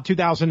until about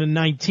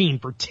 2019.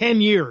 For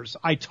 10 years,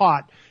 I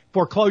taught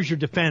foreclosure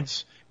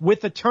defense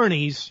with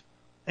attorneys,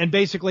 and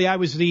basically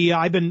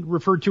I've been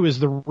referred to as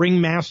the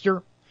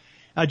ringmaster,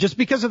 just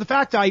because of the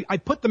fact I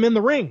put them in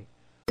the ring.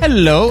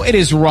 Hello, it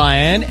is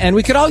Ryan, and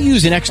we could all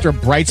use an extra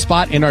bright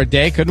spot in our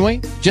day, couldn't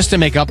we? Just to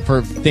make up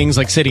for things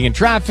like sitting in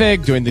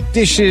traffic, doing the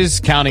dishes,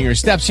 counting your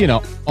steps,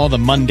 all the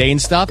mundane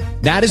stuff.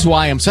 That is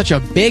why I'm such a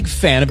big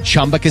fan of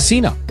Chumba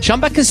Casino.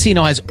 Chumba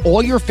Casino has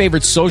all your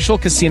favorite social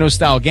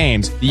casino-style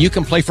games that you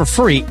can play for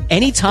free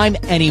anytime,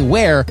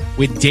 anywhere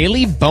with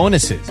daily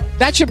bonuses.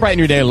 That should brighten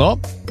your day a little.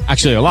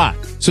 Actually, a lot.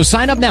 So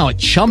sign up now at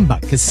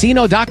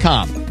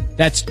ChumbaCasino.com.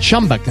 That's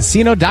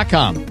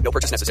ChumbaCasino.com. No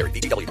purchase necessary.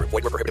 VGW Group.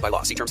 Void where prohibited by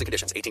law. See terms and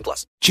conditions.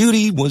 18+.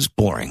 Judy was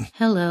boring.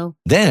 Hello.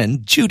 Then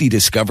Judy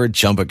discovered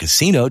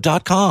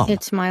ChumbaCasino.com.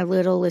 It's my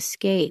little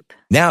escape.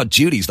 Now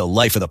Judy's the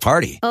life of the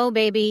party. Oh,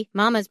 baby,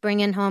 mama's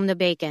bringing home the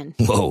bacon.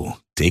 Whoa,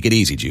 take it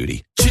easy,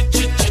 Judy.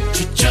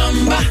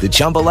 The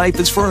Chumba life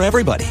is for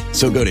everybody.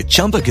 So go to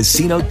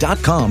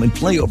ChumbaCasino.com and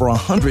play over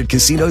 100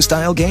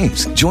 casino-style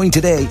games. Join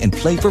today and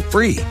play for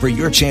free for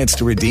your chance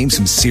to redeem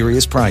some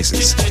serious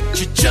prizes.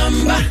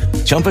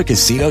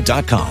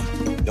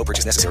 ChumbaCasino.com. No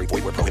purchase necessary.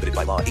 Void where prohibited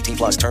by law.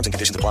 18+. Terms and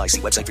conditions apply. See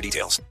website for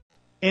details.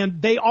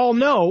 And they all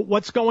know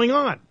what's going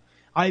on.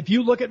 If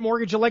you look at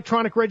mortgage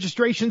electronic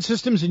registration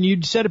systems and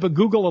you set up a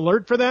Google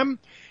alert for them,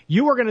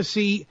 you are going to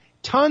see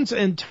tons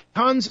and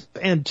tons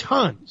and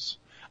tons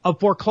of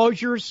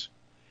foreclosures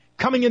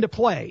coming into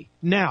play.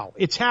 Now,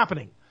 it's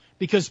happening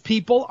because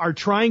people are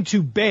trying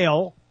to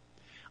bail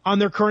on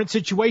their current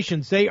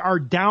situations. They are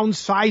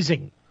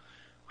downsizing.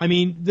 I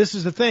mean, this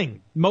is the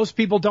thing. Most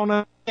people don't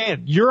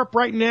understand. Europe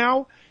right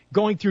now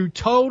going through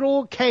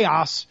total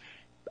chaos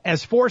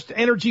as forced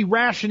energy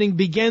rationing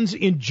begins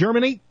in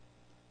Germany.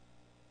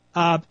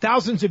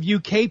 Thousands of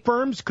UK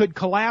firms could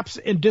collapse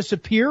and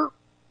disappear,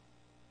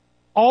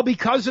 all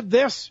because of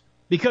this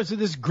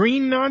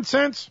green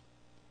nonsense.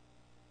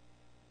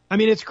 I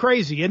mean, it's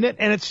crazy, isn't it?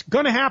 And it's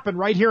going to happen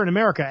right here in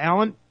America.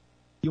 Alan,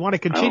 you want to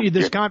continue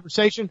this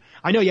conversation?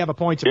 I know you have a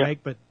point to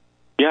make, but...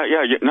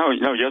 No,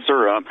 yes,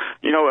 sir.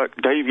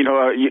 Dave,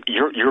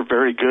 you're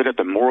very good at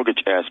the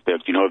mortgage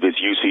aspect, of this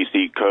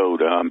UCC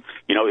code.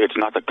 It's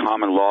not the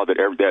common law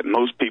that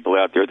most people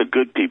out there, the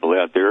good people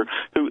out there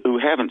who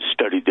haven't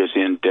studied this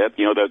in depth,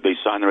 that they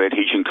sign their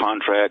adhesion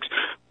contracts,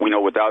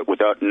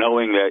 without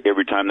knowing that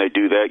every time they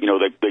do that,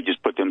 they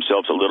just put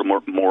themselves a little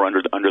more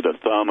under the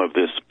thumb of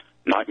this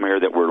nightmare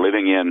that we're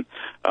living in,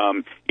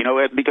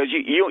 because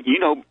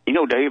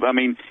Dave,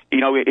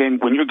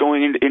 and when you're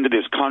going into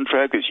this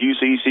contract, this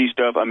UCC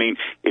stuff,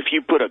 if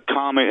you put a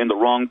comma in the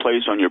wrong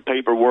place on your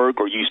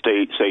paperwork, or you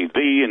say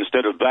thee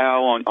instead of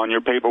thou on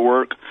your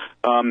paperwork,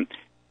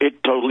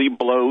 it totally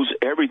blows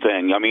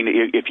everything.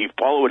 If you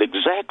follow it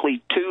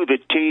exactly to the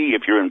T,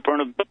 if you're in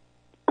front of the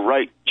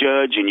right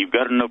judge and you've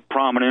got enough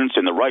prominence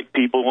and the right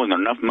people and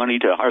enough money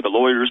to hire the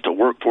lawyers to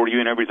work for you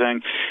and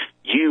everything,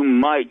 you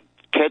might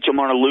catch them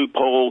on a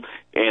loophole,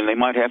 and they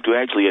might have to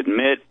actually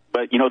admit,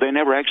 but, they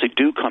never actually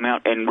do come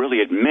out and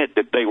really admit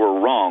that they were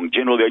wrong.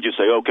 Generally, they just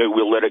say, okay,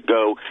 we'll let it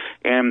go,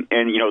 and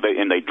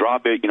they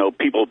drop it.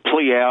 People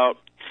plea out,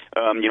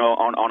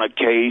 on a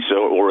case,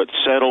 or it's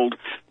settled,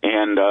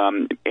 and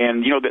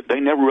that they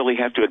never really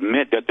have to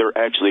admit that they're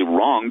actually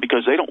wrong,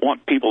 because they don't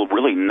want people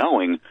really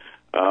knowing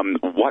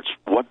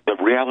what the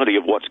reality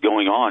of what's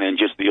going on, and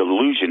just the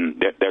illusion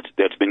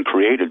that's been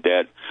created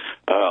that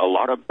a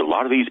lot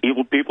of these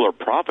evil people are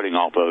profiting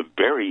off of.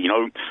 Very,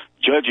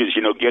 judges,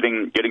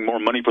 getting more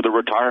money for their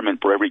retirement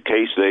for every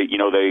case they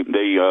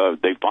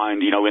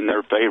find, in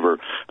their favor.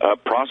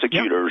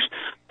 Prosecutors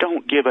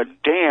don't give a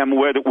damn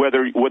whether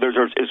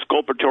there's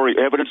exculpatory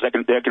evidence that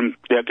can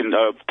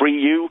free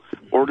you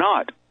or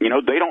not.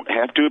 They don't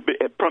have to,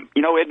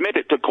 admit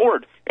it to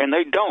court, and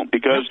they don't,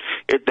 because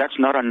that's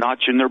not a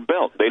notch in their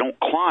belt. They don't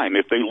climb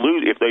if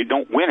they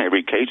don't win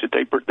every case that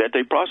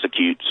they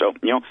prosecute. So,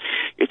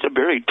 it's a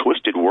very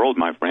twisted world,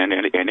 my friend,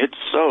 and it's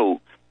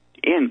so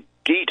in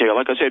detail.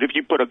 Like I said, if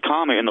you put a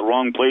comma in the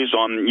wrong place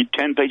on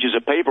 10 pages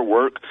of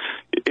paperwork,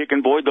 it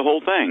can void the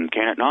whole thing,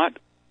 can it not?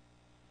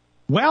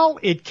 Well,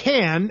 it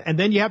can, and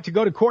then you have to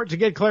go to court to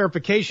get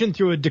clarification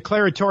through a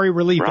declaratory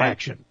relief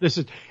action. This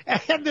is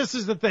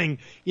the thing.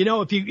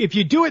 If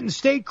you do it in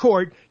state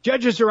court,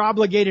 judges are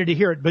obligated to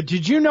hear it. But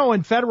did you know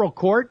in federal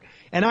court,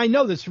 and I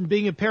know this from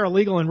being a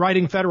paralegal and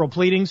writing federal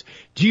pleadings,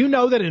 do you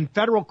know that in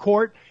federal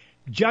court,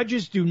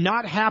 judges do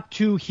not have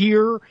to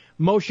hear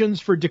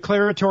motions for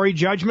declaratory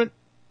judgment?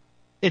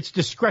 It's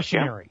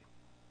discretionary. Yeah.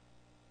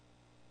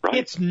 Right.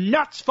 It's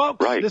nuts,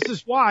 folks. Right. This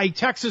is why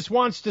Texas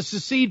wants to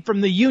secede from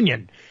the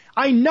Union.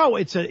 I know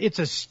it's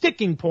a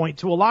sticking point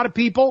to a lot of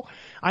people.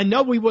 I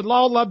know we would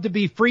all love to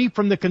be free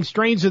from the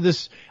constraints of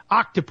this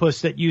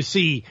octopus that you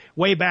see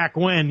way back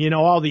when,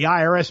 all the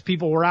IRS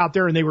people were out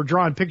there and they were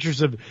drawing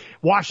pictures of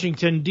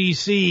Washington,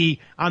 D.C.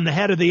 on the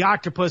head of the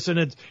octopus, and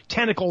its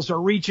tentacles are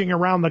reaching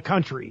around the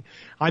country.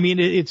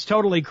 It's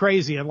totally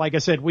crazy. And like I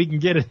said, we can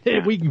get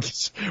it.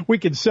 We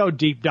can so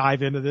deep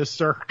dive into this,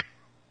 sir.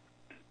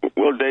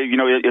 Well, Dave,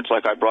 it's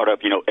like I brought up,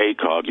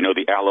 ACOG,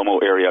 the Alamo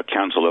Area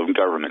Council of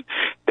Government.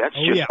 That's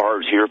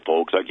ours here,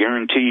 folks. I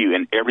guarantee you,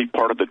 in every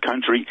part of the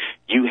country,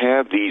 you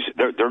have these.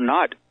 They're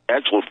not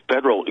actual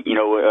federal,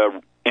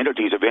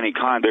 entities of any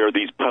kind. They're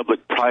these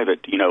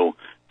public-private,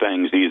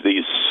 things.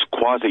 These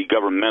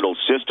quasi-governmental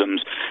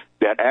systems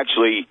that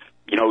actually,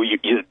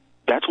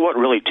 that's what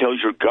really tells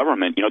your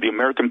government, the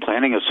American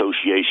Planning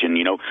Association,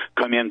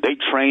 come in, they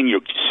train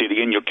your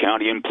city and your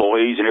county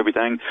employees and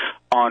everything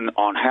on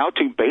how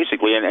to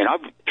basically, and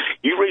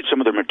you read some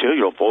of the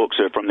material, folks,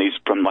 from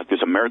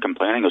this American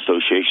Planning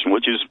Association,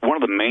 which is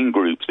one of the main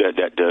groups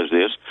that does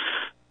this.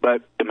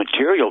 But the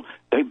material,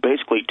 they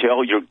basically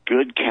tell your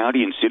good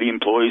county and city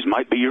employees,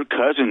 might be your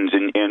cousins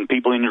and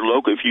people in your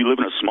local, if you live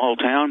in a small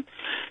town,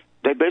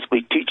 they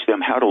basically teach them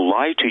how to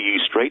lie to you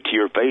straight to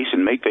your face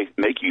and make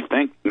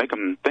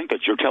them think that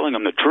you're telling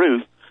them the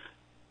truth,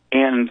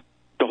 and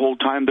the whole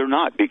time they're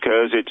not,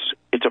 because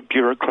it's a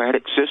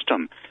bureaucratic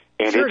system,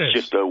 and it's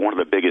just one of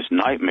the biggest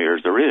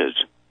nightmares there is.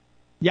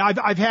 Yeah,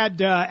 I've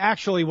had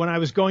actually, when I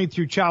was going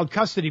through child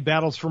custody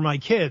battles for my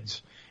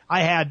kids,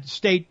 I had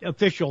state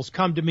officials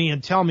come to me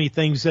and tell me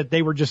things that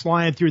they were just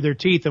lying through their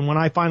teeth, and when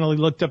I finally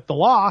looked up the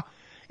law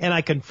and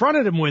I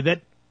confronted them with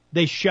it,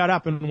 they shut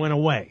up and went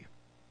away.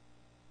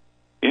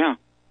 Yeah.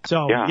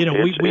 So, we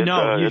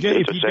know.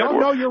 If you don't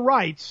know your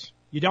rights,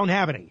 you don't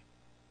have any.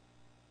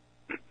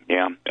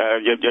 Yeah.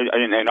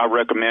 And I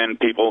recommend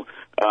people,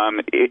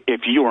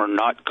 if you are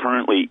not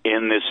currently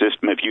in this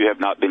system, if you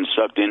have not been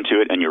sucked into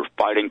it and you're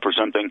fighting for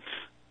something,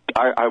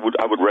 I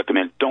would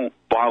recommend don't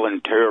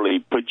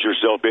voluntarily put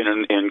yourself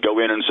in and go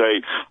in and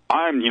say,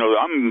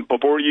 I'm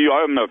before you,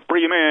 I'm a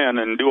free man,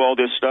 and do all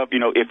this stuff.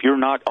 If you're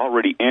not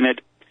already in it,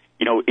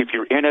 if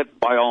you're in it,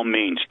 by all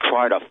means,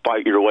 try to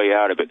fight your way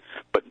out of it.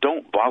 But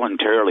don't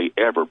voluntarily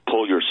ever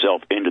pull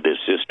yourself into this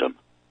system.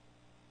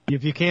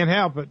 If you can't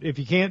help it, if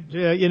you can't,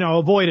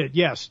 avoid it,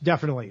 yes,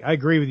 definitely. I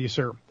agree with you,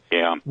 sir.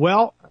 Yeah.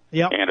 Well,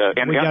 Yep. And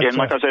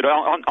like I said,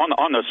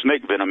 on the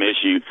snake venom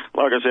issue,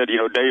 like I said,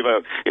 Dave,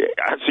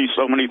 I see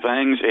so many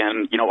things,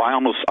 and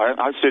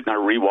I sit and I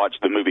rewatch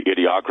the movie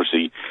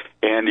Idiocracy,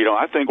 and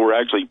I think we're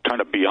actually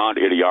kind of beyond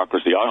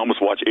Idiocracy. I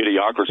almost watch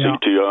Idiocracy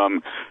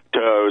to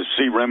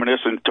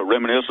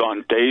reminisce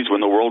on days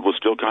when the world was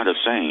still kind of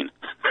sane.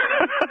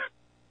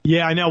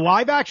 Yeah, I know. Well,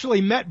 I've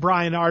actually met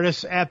Bryan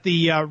Ardis at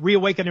the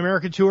Reawaken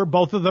America tour,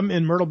 both of them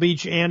in Myrtle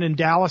Beach and in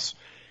Dallas.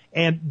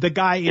 And the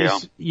guy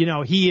is,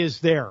 he is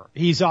there.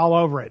 He's all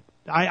over it.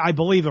 I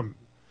believe him.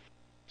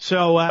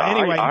 So,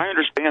 anyway. I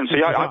understand.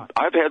 See,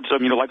 I've had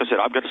some, like I said,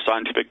 I've got a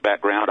scientific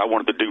background. I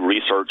wanted to do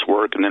research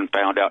work and then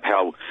found out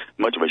how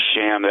much of a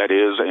sham that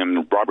is.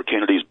 And Robert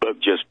Kennedy's book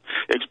just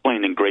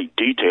explained in great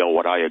detail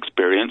what I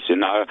experienced.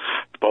 And,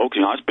 folks,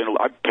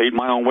 I paid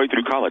my own way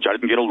through college. I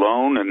didn't get a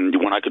loan. And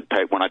when I could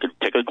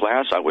take a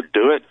class, I would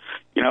do it.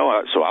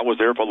 So I was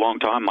there for a long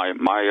time. My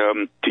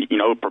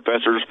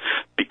professors,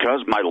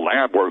 because my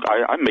lab work,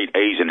 I made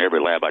A's in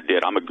every lab I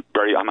did. I'm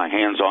a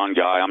hands-on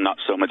guy. I'm not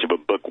so much of a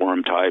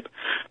bookworm type.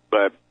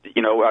 But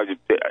when I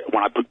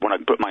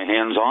put my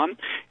hands on,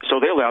 so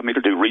they allowed me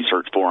to do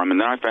research for them, and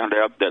then I found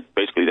out that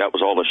basically that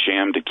was all a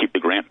sham to keep the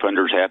grant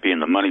funders happy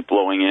and the money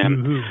flowing in.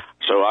 Mm-hmm.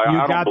 So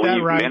I don't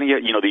believe many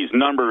of these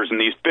numbers and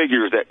these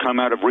figures that come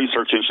out of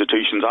research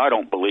institutions. I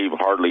don't believe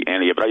hardly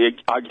any of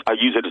it. I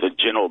use it as a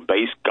general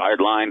base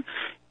guideline,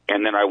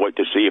 and then I wait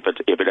to see if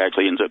it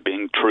actually ends up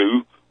being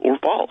true or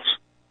false.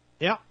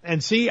 Yeah,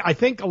 and see, I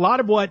think a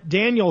lot of what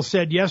Daniel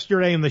said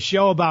yesterday in the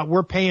show about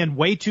we're paying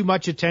way too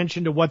much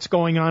attention to what's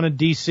going on in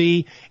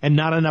D.C. and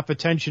not enough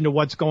attention to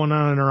what's going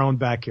on in our own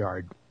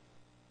backyard.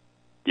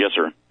 Yes,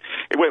 sir.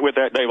 With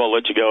that, Dave, I'll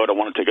let you go. I don't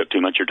want to take up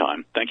too much of your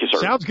time. Thank you,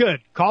 sir. Sounds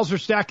good. Calls are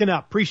stacking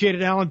up. Appreciate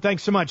it, Alan.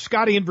 Thanks so much.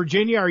 Scotty in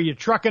Virginia, are you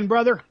trucking,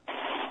 brother?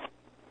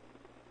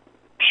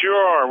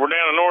 Sure. We're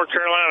down in North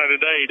Carolina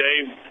today,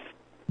 Dave.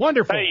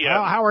 Wonderful. Hey,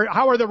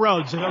 how are the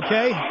roads? Is it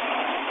okay?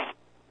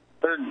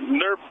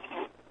 They're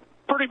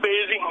pretty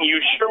busy. You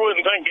sure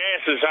wouldn't think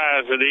gas as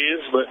high as it is,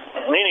 but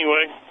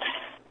anyway,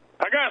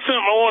 I got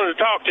something I wanted to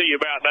talk to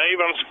you about, Dave.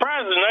 I'm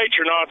surprised the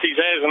Nature Nazis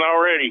hasn't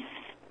already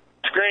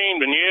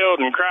screamed and yelled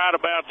and cried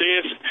about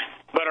this,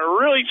 but I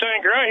really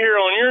think right here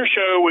on your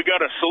show we got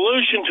a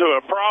solution to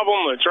a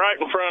problem that's right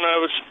in front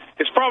of us.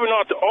 It's probably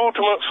not the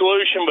ultimate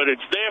solution, but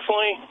it's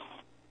definitely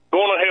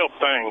going to help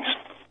things.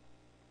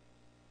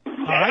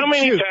 How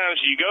many times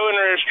do you go in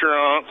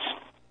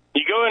restaurants,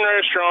 you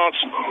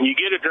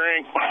get a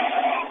drink,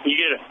 you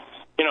get a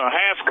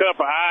half cup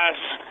of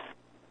ice,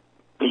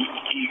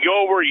 you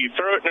go over, you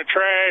throw it in the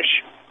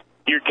trash.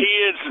 Your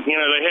kids, they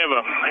have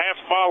a half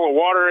bottle of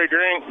water they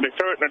drink, they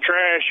throw it in the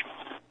trash.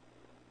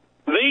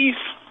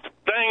 These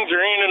things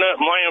are ending up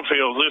in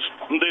landfills.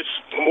 This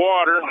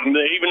water,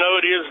 even though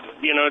it is,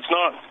 it's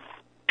not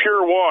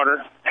pure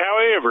water.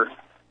 However,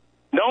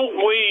 don't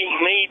we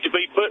need to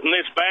be putting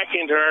this back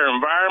into our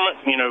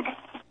environment?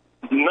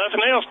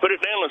 Nothing else, put it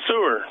down the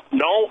sewer.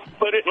 Don't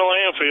put it in the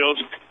landfills.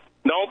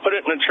 Don't put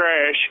it in the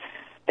trash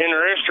in the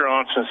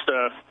restaurants and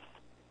stuff.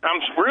 I'm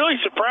really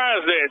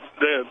surprised that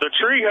the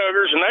tree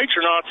huggers and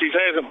Nature Nazis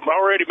hasn't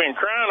already been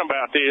crying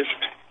about this.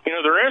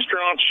 The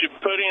restaurants should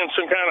put in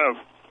some kind of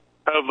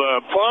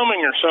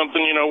plumbing or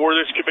something, where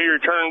this could be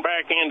returned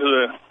back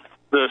into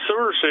the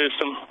sewer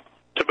system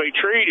to be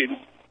treated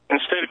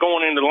instead of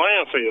going into the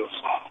landfills.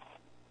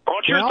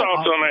 What's your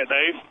thoughts on that,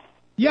 Dave?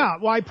 Yeah,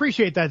 well, I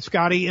appreciate that,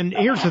 Scotty. And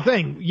here's the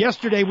thing.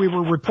 Yesterday we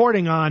were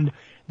reporting on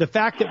the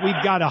fact that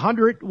we've got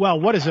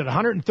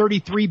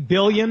 133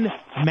 billion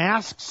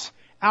masks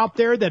out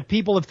there that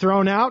people have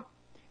thrown out,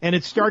 and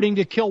it's starting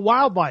to kill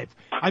wildlife.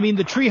 I mean,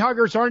 the tree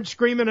huggers aren't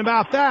screaming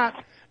about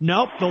that.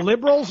 Nope, the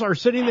liberals are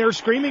sitting there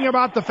screaming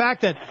about the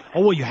fact that,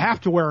 you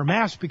have to wear a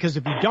mask because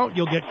if you don't,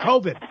 you'll get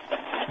COVID.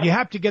 You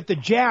have to get the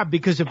jab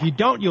because if you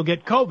don't, you'll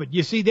get COVID.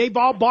 You see, they've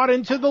all bought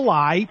into the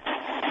lie,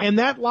 and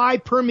that lie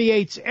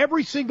permeates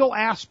every single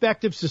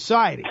aspect of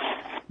society.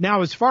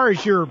 Now, as far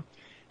as your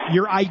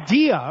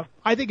idea,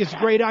 I think it's a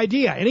great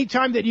idea.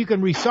 Anytime that you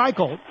can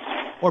recycle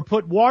or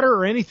put water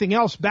or anything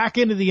else back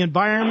into the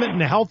environment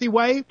in a healthy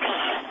way,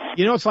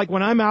 it's like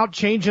when I'm out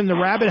changing the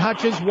rabbit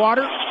hutches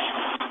water,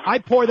 I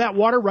pour that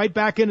water right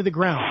back into the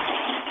ground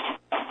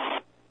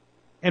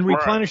and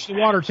replenish the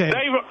water tank.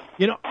 Dave, I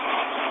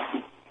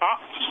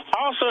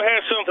also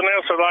have something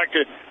else I'd like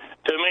to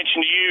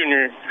mention to you and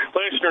your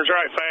listeners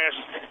right fast.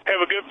 I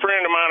have a good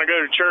friend of mine I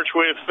go to church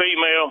with,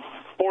 female,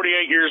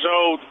 48 years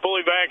old,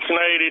 fully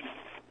vaccinated.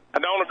 I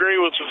don't agree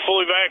with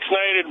fully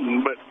vaccinated,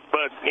 but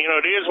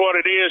it is what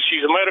it is.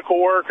 She's a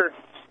medical worker,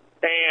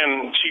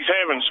 and she's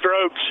having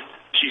strokes.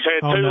 She's had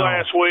two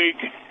last week.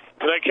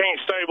 They can't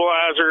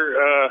stabilize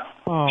her.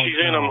 She's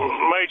in a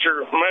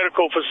major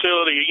medical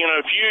facility.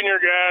 If you and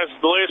your guys,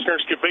 the listeners,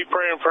 could be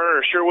praying for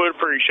her, I sure would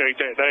appreciate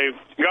that, Dave.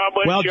 God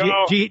bless you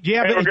all. Do you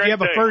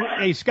have a first?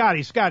 Hey,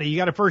 Scotty, you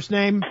got a first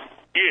name?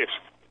 Yes,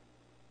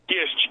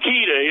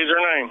 Chiquita is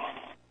her name.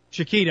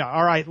 Chiquita.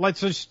 All right,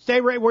 let's just stay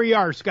right where you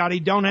are,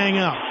 Scotty. Don't hang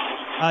up.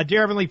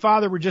 Dear Heavenly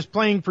Father, we're just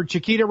praying for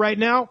Chiquita right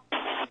now.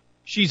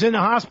 She's in the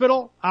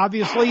hospital.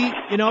 Obviously,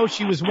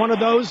 she was one of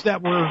those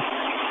that were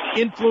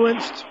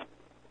influenced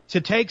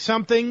to take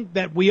something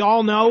that we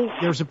all know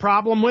there's a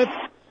problem with,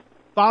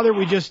 Father,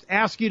 we just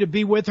ask you to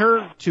be with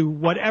her, to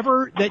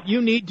whatever that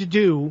you need to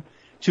do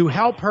to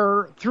help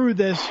her through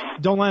this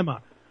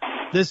dilemma,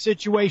 this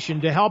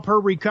situation, to help her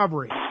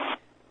recovery.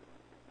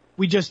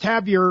 We just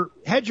have your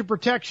hedge of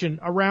protection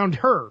around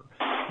her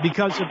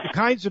because of the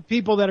kinds of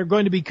people that are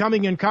going to be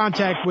coming in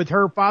contact with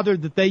her, Father,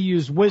 that they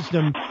use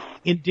wisdom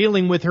in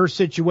dealing with her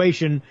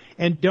situation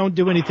and don't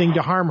do anything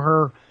to harm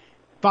her.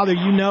 Father,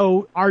 you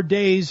know our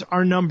days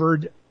are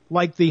numbered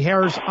like the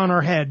hairs on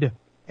our head,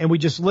 and we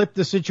just lift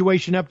the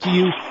situation up to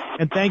you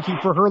and thank you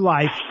for her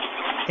life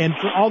and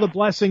for all the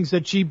blessings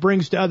that she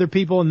brings to other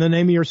people in the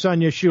name of your Son,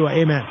 Yeshua.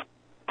 Amen.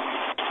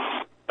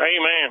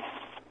 Amen.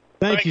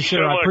 Thank you, sir.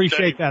 so I much,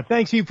 appreciate Dave. that.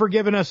 Thanks you for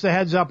giving us the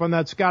heads up on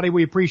that, Scotty.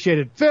 We appreciate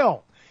it.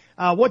 Phil,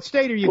 what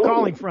state are you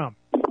calling from?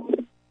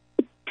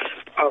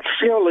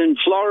 Phil in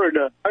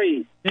Florida.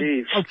 Hi,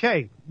 Dave.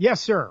 Okay.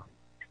 Yes, sir.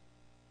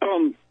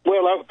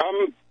 Well,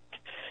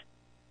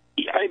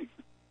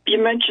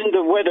 you mentioned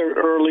the weather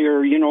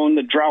earlier, you know, and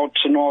the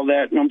droughts and all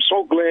that, and I'm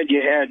so glad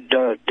you had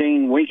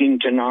Dane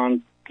Wigington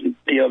on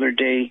the other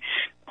day.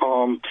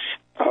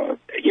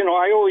 You know,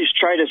 I always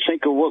try to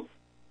think of what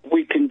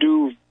we can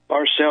do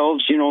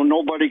ourselves. You know,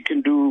 nobody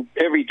can do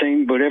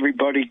everything, but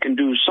everybody can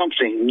do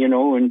something, you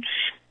know, and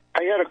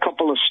I had a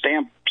couple of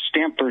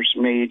stampers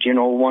made, you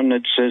know, one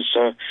that says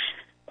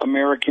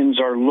Americans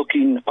are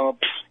looking up,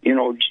 you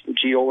know,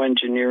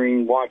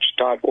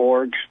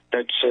 geoengineeringwatch.org.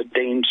 That's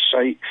Dane's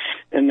site.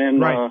 And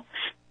then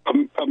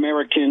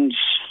Americans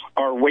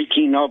are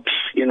waking up,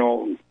 you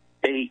know,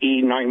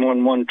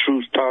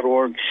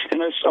 AE911truth.org.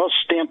 And I'll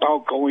stamp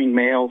outgoing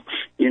mail.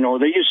 You know,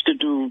 they used to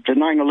do the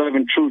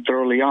 9/11 Truth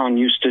early on,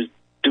 used to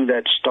do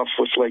that stuff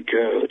with, like,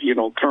 you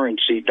know,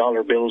 currency,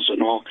 dollar bills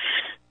and all.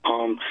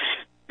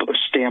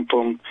 Stamp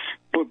them.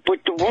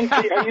 But the one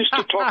thing I used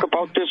to talk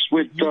about this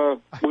with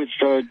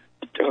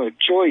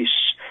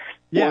Joyce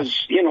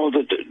was, you know,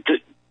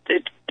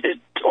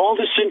 all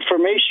this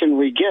information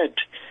we get.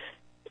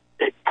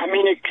 I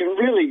mean, it can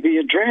really be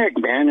a drag,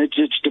 man.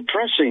 It's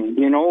depressing,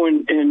 you know.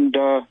 And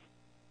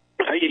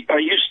I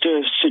used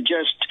to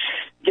suggest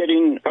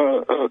getting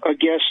a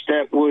guest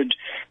that would,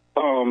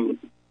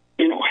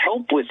 you know,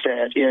 help with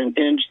that. And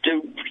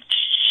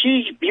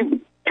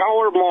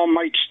Powerball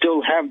might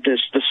still have this,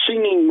 the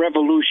singing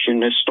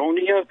revolution,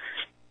 Estonia,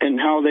 and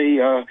how they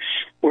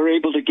were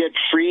able to get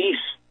free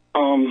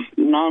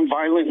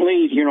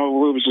non-violently. You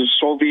know, it was a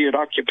Soviet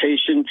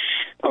occupation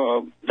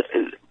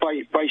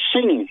by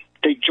singing.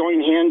 They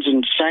joined hands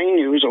and sang.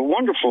 It was a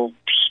wonderful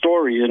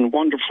story and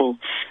wonderful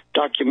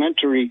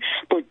documentary.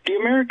 But the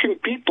American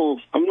people,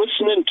 I'm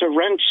listening to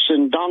Rents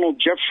and Donald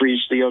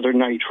Jeffries the other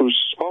night,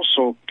 who's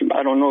also,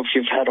 I don't know if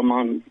you've had him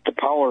on the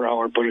Power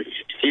Hour, but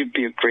he'd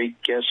be a great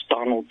guest,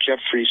 Donald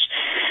Jeffries.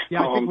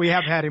 Yeah, I think we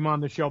have had him on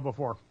the show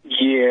before.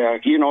 Yeah,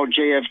 you know,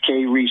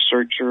 JFK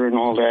researcher and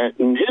all that.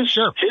 And his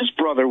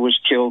brother was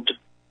killed.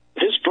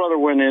 His brother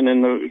went in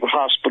the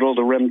hospital,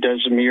 the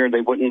remdesivir.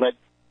 They wouldn't let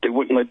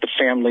the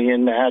family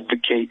in to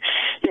advocate.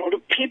 You know,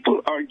 the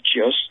people are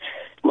just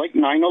like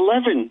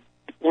 9/11,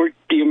 where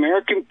the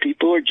American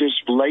people are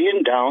just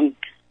laying down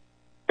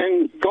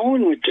and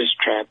going with this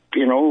crap,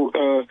 you know.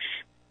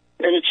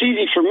 And it's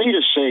easy for me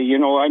to say, you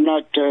know, I'm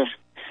not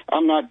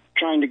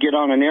trying to get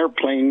on an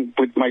airplane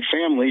with my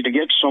family to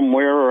get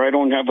somewhere, or I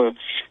don't have a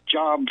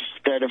job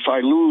that if I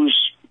lose,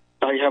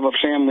 I have a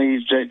family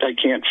that I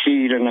can't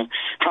feed and a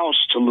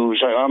house to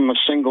lose. I'm a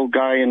single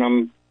guy and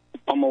I'm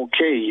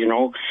okay, you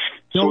know.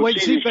 No, so wait,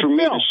 it's see, easy but for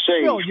me Phil, to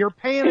say. Phil, you're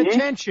paying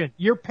attention.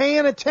 You're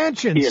paying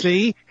attention, Yes.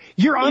 see?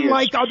 You're Yes.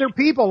 unlike other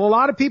people. A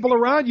lot of people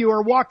around you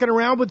are walking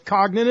around with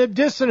cognitive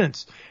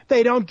dissonance.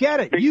 They don't get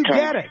it. You time.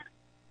 get it.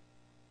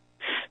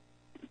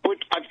 But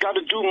I've got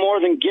to do more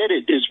than get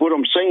it, is what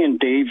I'm saying,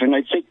 Dave. And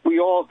I think we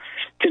all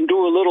can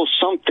do a little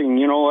something.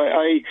 You know,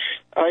 I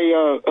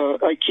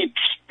keep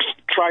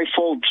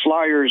trifold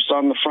flyers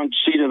on the front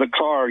seat of the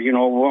car, you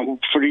know,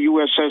 for the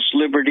USS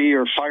Liberty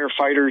or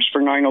firefighters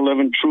for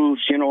 9/11 Truth,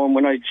 you know. And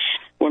when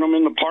I'm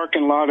in the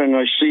parking lot and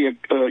I see a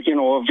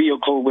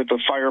vehicle with a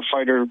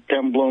firefighter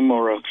emblem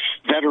or a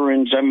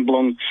veteran's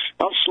emblem,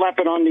 I'll slap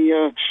it on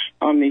the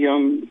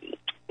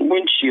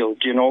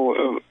windshield. You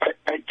know,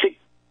 I think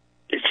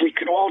if we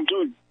could all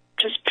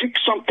just pick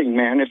something,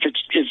 man. If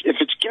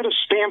it's get a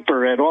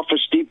stamper at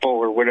Office Depot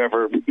or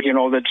whatever, you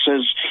know, that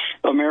says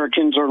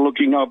Americans are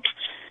looking up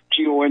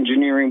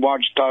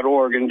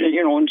geoengineeringwatch.org, and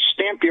you know, and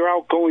stamp your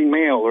outgoing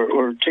mail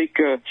or take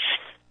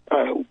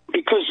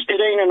because it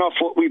ain't enough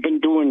what we've been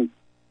doing,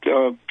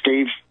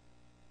 Dave.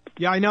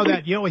 Yeah, I know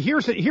that. You know,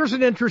 here's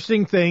an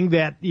interesting thing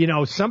that, you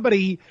know,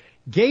 somebody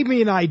gave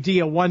me an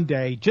idea one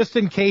day, just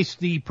in case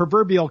the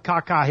proverbial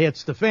caca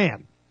hits the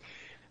fan.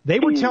 They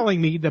were telling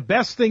me the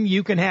best thing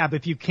you can have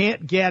if you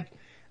can't get,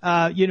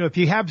 you know, if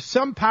you have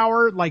some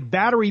power, like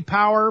battery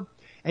power,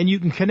 and you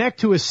can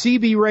connect to a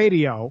CB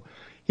radio.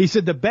 He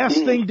said the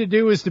best thing to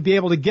do is to be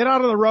able to get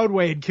out on the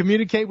roadway and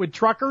communicate with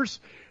truckers.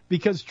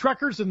 because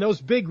truckers and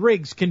those big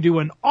rigs can do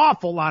an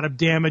awful lot of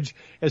damage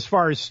as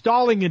far as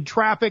stalling in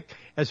traffic,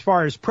 as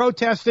far as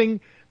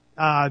protesting,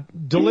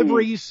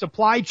 deliveries,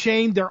 supply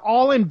chain. They're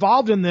all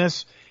involved in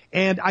this.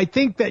 And I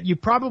think that you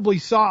probably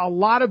saw a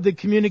lot of the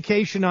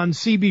communication on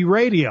CB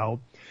radio.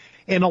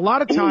 And a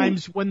lot of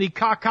times when the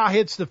caca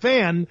hits the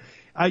fan,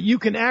 you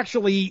can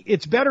actually,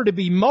 it's better to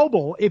be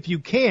mobile if you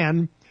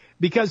can,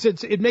 because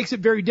it makes it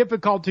very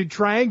difficult to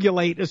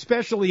triangulate,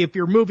 especially if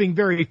you're moving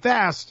very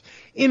fast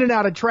in and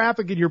out of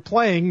traffic and you're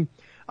playing,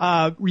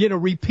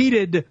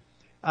 repeated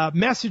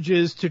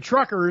messages to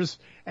truckers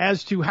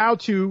as to how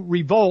to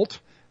revolt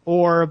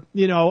or,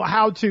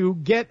 how to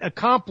get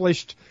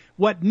accomplished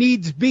what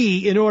needs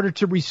be in order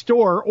to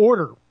restore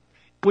order,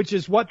 which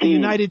is what the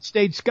United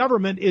States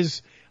government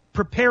is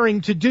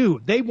preparing to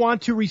do. They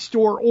want to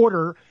restore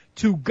order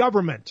to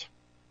government.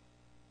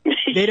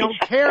 They don't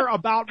care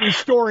about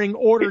restoring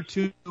order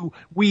to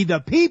we the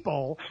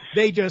people.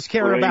 They just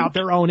care about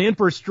their own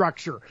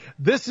infrastructure.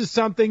 This is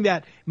something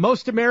that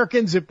most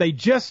Americans, if they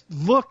just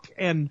look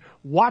and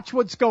watch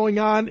what's going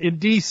on in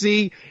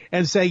D.C.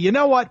 and say, you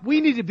know what,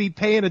 we need to be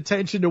paying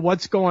attention to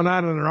what's going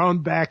on in our own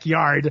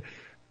backyard.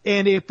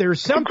 And if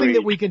there's something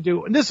that we can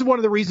do, and this is one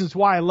of the reasons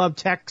why I love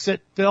Texit,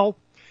 Phil,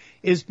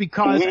 is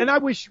because, and I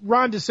wish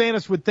Ron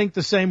DeSantis would think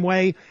the same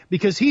way,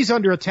 because he's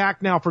under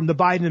attack now from the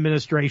Biden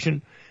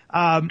administration.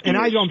 And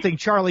I don't think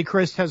Charlie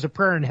Crist has a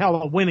prayer in hell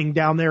of winning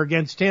down there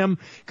against him,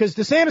 because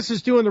DeSantis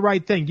is doing the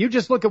right thing. You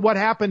just look at what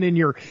happened in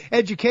your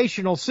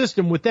educational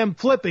system with them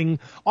flipping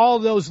all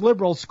those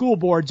liberal school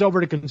boards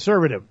over to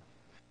conservative,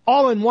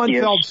 all in one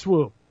fell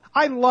swoop.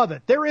 I love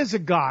it. There is a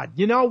God,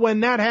 when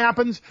that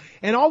happens,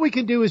 and all we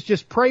can do is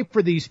just pray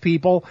for these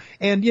people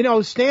and,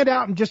 stand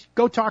out and just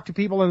go talk to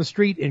people on the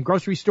street in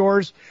grocery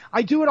stores.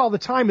 I do it all the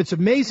time. It's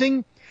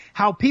amazing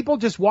how people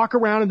just walk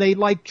around and they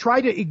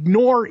try to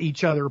ignore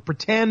each other,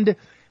 pretend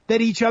that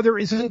each other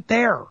isn't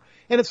there.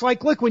 And it's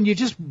like, look, when you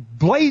just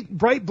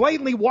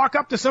blatantly walk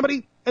up to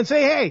somebody and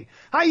say, hey,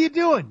 how you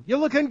doing? You're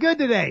looking good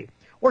today.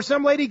 Or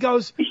some lady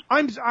goes,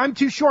 I'm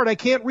too short, I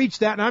can't reach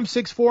that, and I'm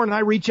 6'4", and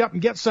I reach up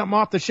and get something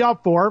off the shelf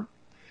for her.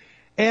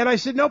 And I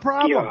said, no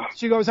problem. Yeah.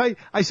 She goes, I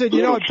said,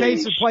 it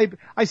pays to play.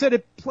 I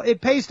said,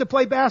 it pays to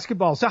play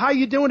basketball. So how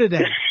you doing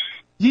today?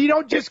 You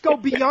don't just go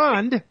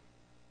beyond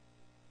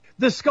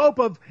the scope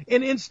of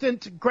an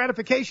instant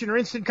gratification or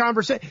instant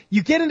conversation.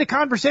 You get into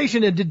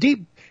conversation, into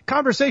deep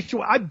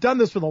conversation. I've done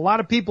this with a lot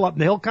of people up in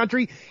the hill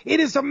country. It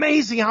is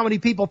amazing how many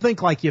people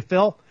think like you,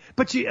 Phil.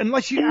 But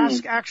unless you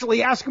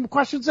ask them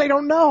questions, they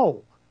don't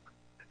know.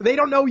 They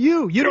don't know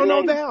you. You don't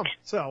know them.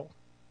 So.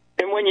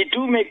 And when you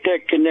do make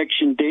that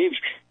connection, Dave,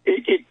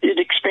 it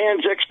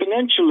expands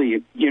exponentially,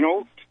 It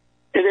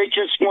ain't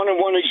just 1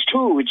 and 1 is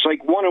 2. It's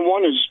like 1 and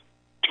 1 is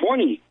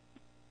 20.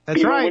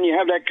 That's right. When you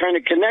have that kind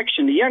of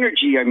connection, the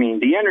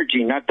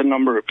energy, not the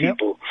number of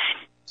people. Yep.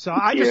 So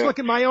I just look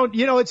at my own,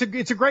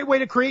 it's a great way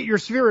to create your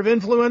sphere of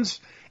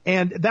influence.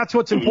 And that's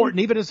what's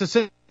important, even as a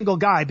single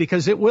guy,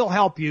 because it will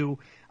help you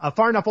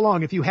far enough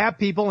along. If you have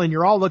people and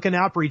you're all looking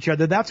out for each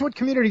other, that's what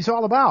community is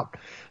all about.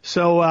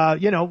 So,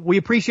 we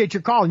appreciate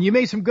your call, and you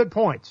made some good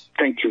points.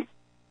 Thank you.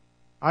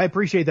 I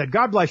appreciate that.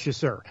 God bless you,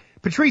 sir.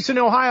 Patrice in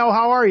Ohio,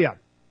 how are you?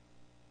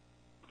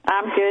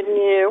 I'm good, and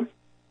you?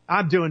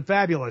 I'm doing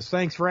fabulous.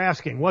 Thanks for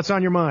asking. What's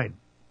on your mind?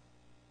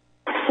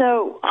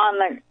 So, on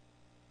the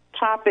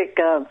topic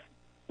of,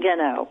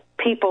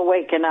 people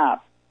waking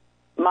up,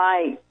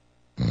 my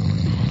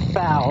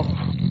spouse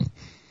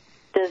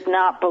does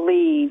not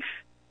believe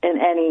in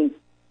any,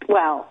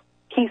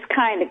 he's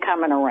kind of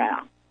coming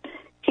around.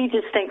 He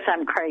just thinks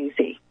I'm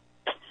crazy.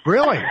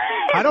 Really?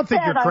 I don't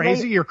think you're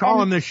crazy. You're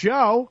calling the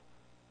show.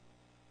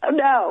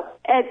 No.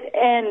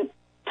 And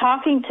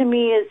talking to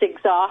me is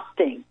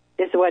exhausting,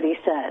 is what he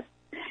said.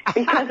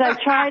 Because I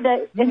try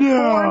to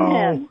inform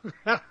him,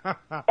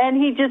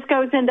 and he just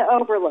goes into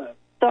overload.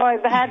 So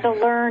I've had to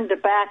learn to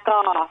back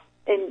off.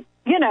 And,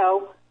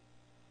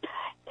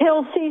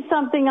 he'll see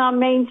something on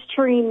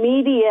mainstream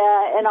media,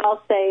 and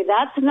I'll say,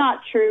 that's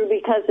not true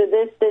because of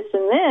this, this,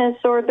 and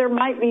this. Or there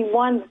might be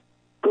one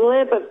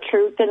glib of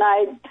truth, and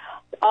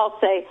I'll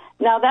say,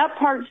 now that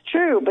part's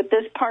true, but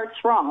this part's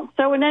wrong.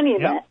 So in any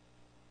event.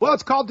 Well,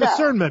 it's called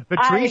discernment.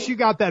 Patrice, you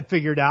got that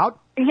figured out.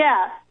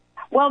 Yeah.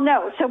 Well,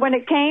 no. So when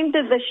it came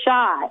to the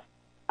shot,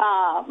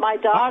 my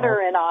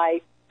daughter and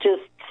I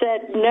just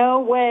said,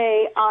 no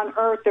way on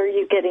earth are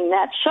you getting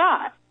that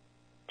shot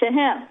to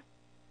him.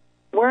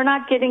 We're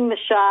not getting the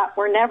shot.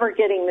 We're never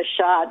getting the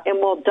shot, and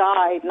we'll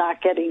die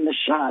not getting the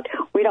shot.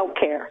 We don't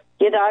care.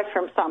 You die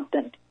from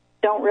something.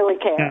 Don't really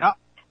care. Yeah.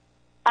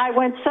 I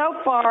went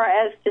so far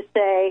as to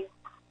say,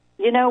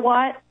 you know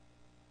what?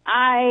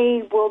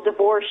 I will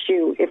divorce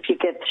you if you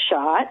get the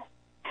shot.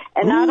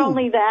 And not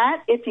only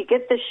that, if you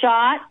get the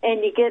shot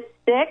and you get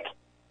sick,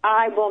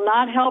 I will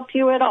not help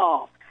you at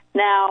all.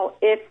 Now,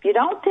 if you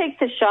don't take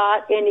the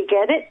shot and you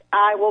get it,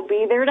 I will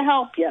be there to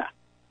help you.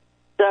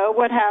 So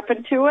what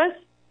happened to us?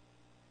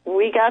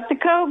 We got the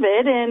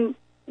COVID, and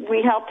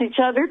we helped each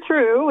other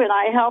through, and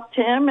I helped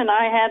him, and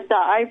I had the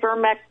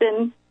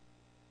ivermectin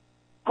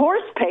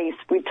horse paste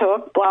we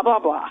took, blah, blah,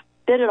 blah.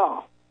 Did it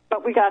all.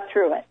 But we got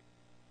through it.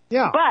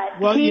 Yeah. But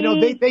well, they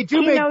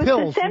do make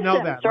pills. Symptoms, you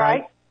know that,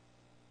 right?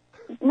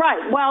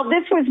 Right. Well,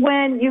 this was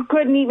when you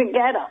couldn't even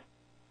get them.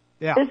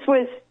 Yeah. This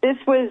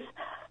was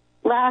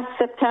last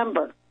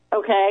September,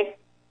 okay,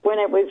 when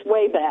it was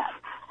way bad.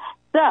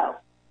 So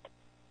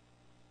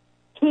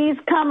he's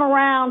come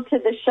around to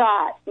the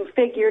shot and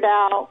figured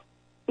out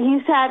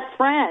he's had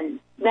friends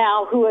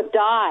now who have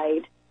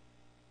died.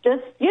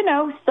 Just,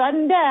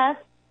 sudden death.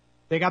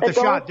 They got the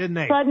shot, didn't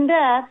they? Sudden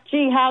death.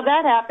 Gee, how'd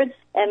that happen?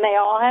 And they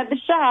all had the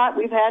shot.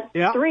 We've had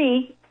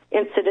 3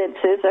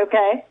 incidences,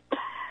 okay?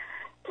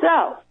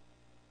 So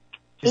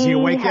is he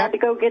awake had yet? to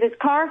go get his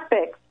car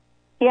fixed.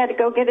 He had to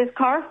go get his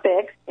car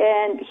fixed,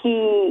 and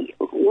he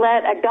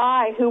let a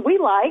guy who we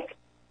like,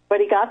 but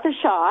he got the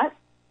shot,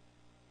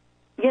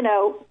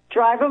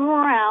 drive him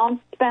around,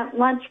 spent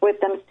lunch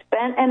with him,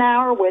 spent an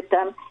hour with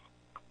him.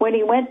 When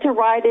he went to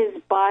ride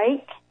his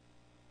bike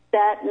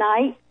that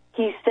night,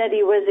 he said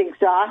he was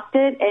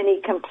exhausted, and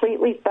he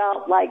completely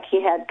felt like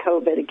he had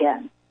COVID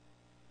again.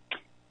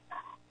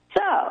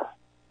 So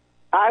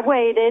I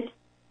waited,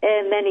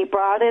 and then he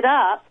brought it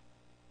up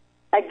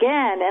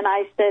again, and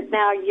I said,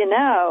 now,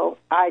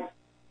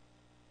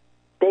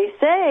 they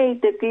say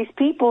that these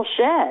people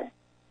shed,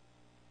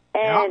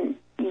 and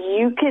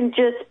you can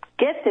just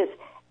get this.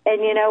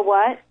 And you know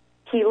what?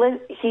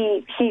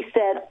 He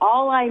said,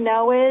 all I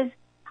know is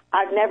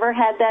I've never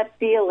had that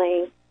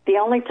feeling. The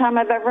only time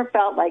I've ever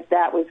felt like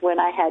that was when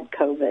I had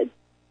COVID.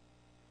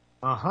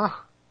 Uh-huh.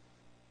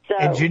 So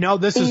and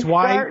this is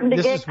why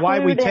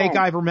we take in.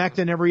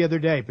 ivermectin every other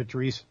day,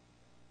 Patrice.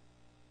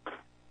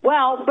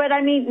 Well, but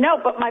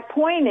but my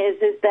point is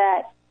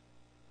that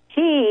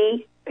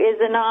he is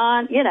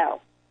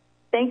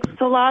thinks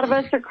a lot of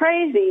us are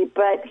crazy,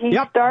 but he's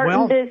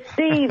starting to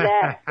see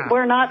that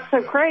we're not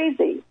so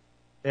crazy.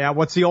 Yeah,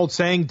 what's the old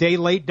saying? Day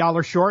late,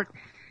 dollar short?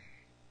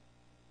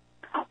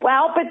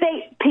 Well, but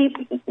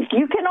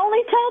you can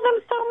only tell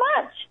them so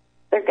much.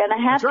 They're going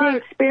to have to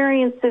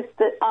experience this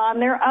on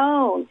their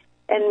own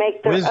and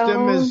make their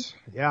own.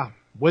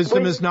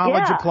 Wisdom is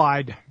knowledge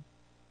applied.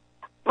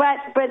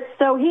 But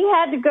so he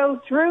had to go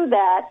through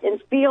that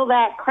and feel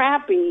that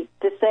crappy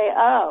to say,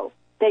 oh,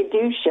 they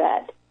do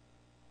shed.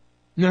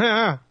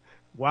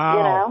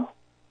 Wow.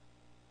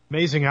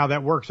 Amazing how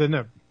that works, isn't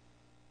it?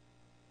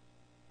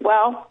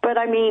 Well, but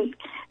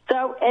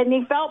and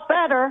he felt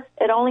better.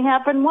 It only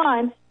happened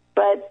once,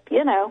 but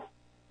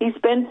he's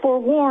been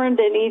forewarned,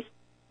 and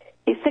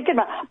he's thinking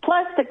about.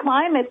 Plus the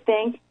climate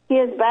thing, he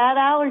has bad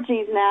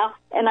allergies now,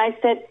 and I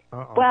said,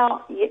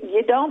 well,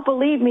 you don't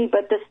believe me,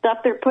 but the stuff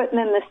they're putting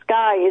in the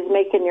sky is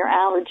making your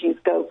allergies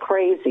go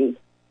crazy,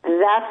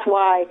 and that's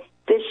why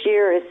this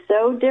year is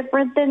so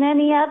different than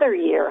any other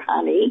year,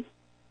 honey.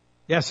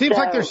 Yeah, seems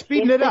like they're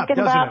speeding it up,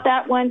 doesn't it? He's thinking about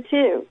that one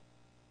too.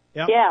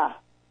 Yep. Yeah.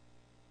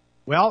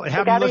 Well,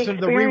 have them listen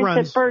to the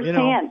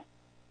reruns.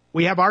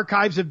 We have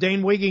archives of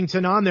Dane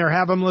Wigington on there.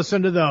 Have them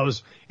listen to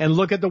those and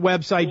look at the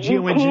website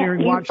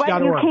geoengineeringwatch.org.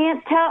 But you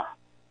can't tell.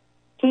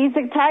 He's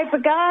the type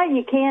of guy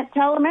you can't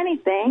tell him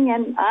anything,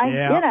 and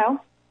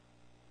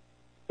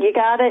you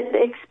got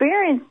to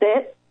experience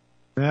it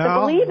to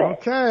believe it.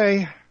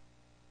 Okay.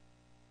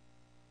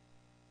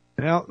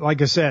 Well,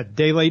 like I said,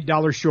 day late,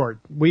 dollar short.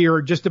 We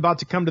are just about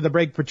to come to the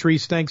break,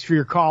 Patrice. Thanks for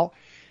your call.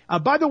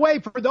 By the way,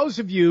 for those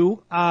of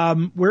you,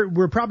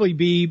 we'll probably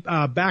be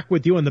back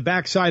with you on the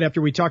backside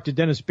after we talk to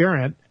Dennis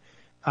Barrett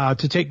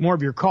to take more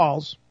of your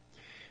calls.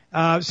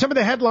 Some of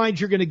the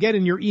headlines you're going to get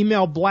in your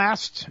email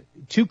blast: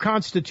 2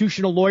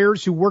 constitutional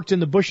lawyers who worked in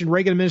the Bush and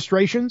Reagan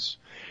administrations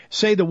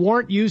say the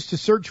warrant used to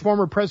search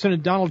former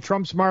President Donald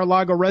Trump's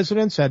Mar-a-Lago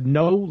residence had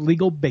no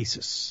legal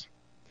basis.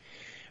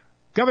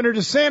 Governor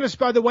DeSantis,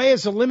 by the way,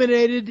 has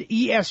eliminated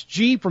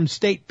ESG from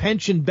state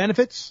pension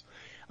benefits.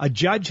 A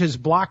judge has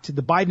blocked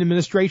the Biden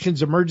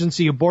administration's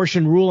emergency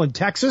abortion rule in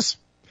Texas.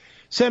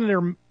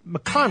 Senator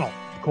McConnell,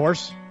 of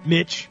course,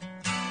 Mitch,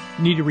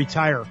 need to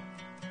retire,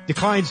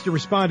 declines to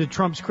respond to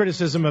Trump's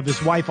criticism of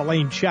his wife,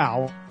 Elaine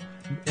Chao,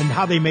 and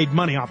how they made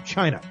money off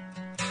China.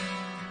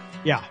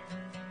 Yeah.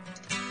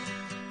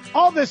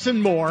 All this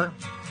and more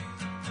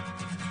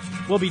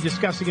we'll be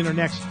discussing in our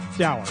next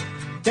hour.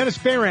 Dennis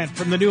Barrett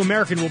from The New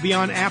American will be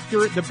on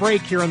after the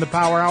break here on the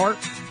Power Hour,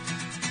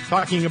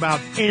 talking about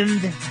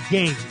End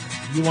Game.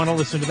 You want to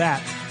listen to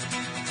that.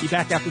 Be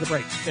back after the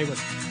break. Stay with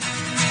us.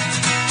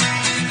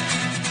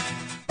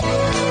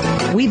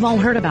 We've all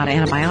heard about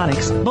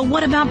antibiotics, but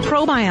what about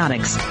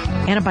probiotics?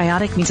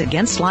 Antibiotic means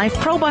against life.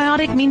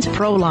 Probiotic means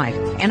pro-life.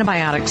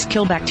 Antibiotics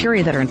kill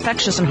bacteria that are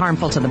infectious and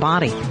harmful to the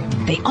body.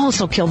 They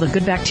also kill the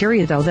good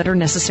bacteria, though, that are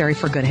necessary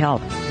for good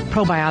health.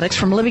 Probiotics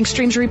from living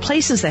streams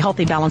replaces the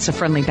healthy balance of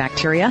friendly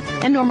bacteria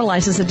and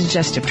normalizes the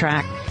digestive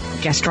tract.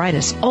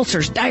 Gastritis,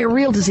 ulcers,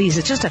 diarrheal disease,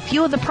 it's just a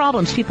few of the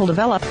problems people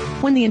develop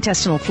when the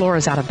intestinal flora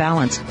is out of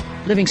balance.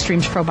 Living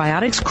Stream's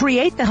probiotics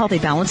create the healthy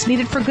balance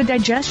needed for good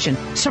digestion,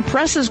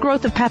 suppresses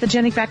growth of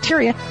pathogenic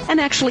bacteria,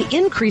 and actually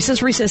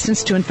increases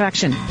resistance to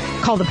infection.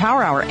 Call the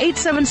Power Hour,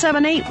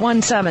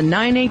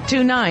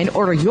 877-817-9829.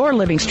 Order your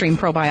Living Stream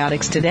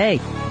probiotics today.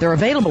 They're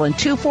available in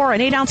 2, 4,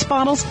 and 8-ounce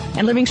bottles,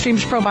 and Living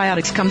Stream's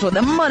probiotics comes with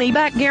a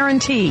money-back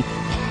guarantee.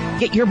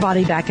 Get your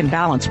body back in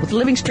balance with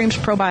Living Stream's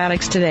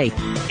probiotics today.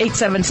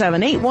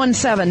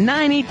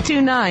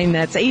 877-817-9829.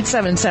 That's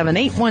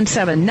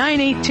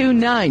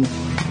 877-817-9829.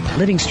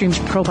 Living Stream's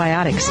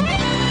probiotics.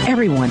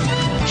 Everyone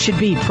should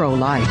be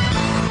pro-life.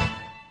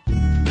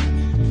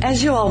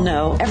 As you all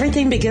know,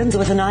 everything begins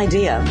with an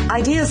idea.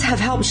 Ideas have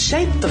helped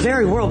shape the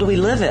very world we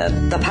live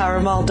in.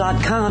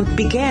 ThePowerMall.com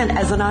began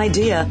as an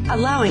idea,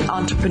 allowing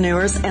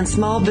entrepreneurs and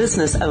small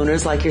business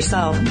owners like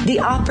yourself the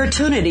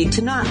opportunity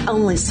to not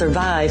only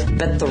survive,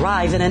 but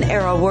thrive in an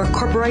era where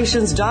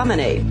corporations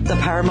dominate.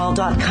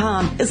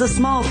 ThePowerMall.com is a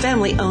small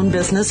family-owned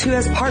business who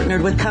has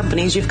partnered with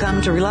companies you've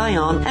come to rely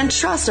on and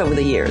trust over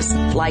the years,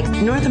 like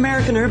North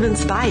American Urban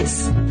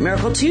Spice,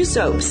 Miracle 2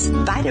 Soaps,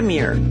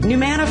 Vitamir,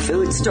 Numana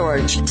Food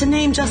Storage, to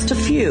name just a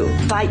few.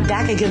 Fight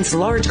back against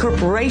large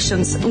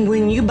corporations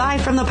when you buy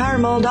from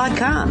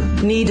ThePowerMall.com.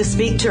 Need to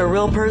speak to a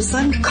real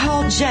person?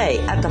 Call Jay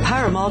at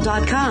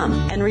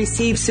ThePowerMall.com and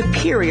receive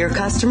superior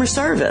customer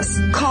service.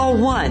 Call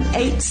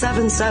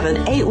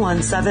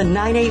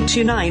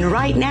 1-877-817-9829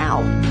 right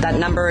now. That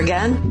number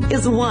again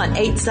is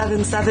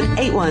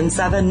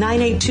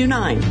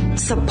 1-877-817-9829.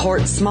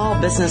 Support small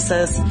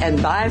businesses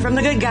and buy from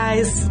the good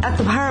guys at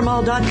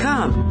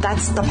ThePowerMall.com.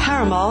 That's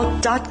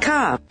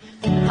ThePowerMall.com.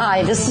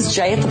 Hi, this is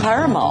Jay at the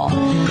Power Mall.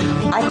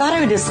 I thought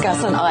I would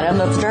discuss an item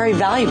that's very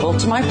valuable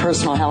to my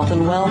personal health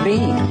and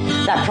well-being.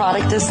 That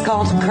product is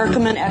called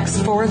Curcumin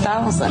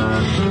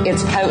X4000.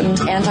 Its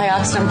potent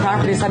antioxidant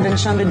properties have been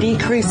shown to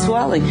decrease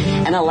swelling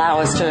and allow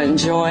us to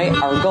enjoy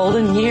our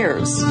golden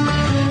years.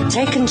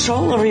 Take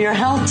control over your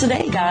health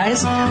today,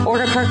 guys.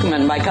 Order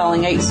Curcumin by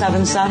calling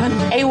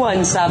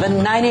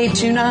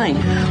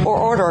 877-817-9829 or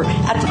order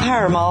at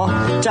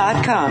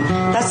thepowermall.com.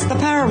 That's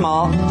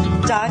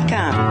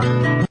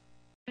thepowermall.com.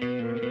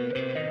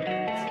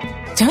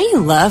 Don't you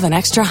love an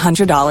extra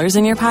 $100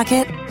 in your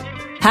pocket?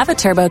 Have a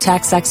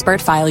TurboTax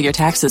expert file your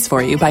taxes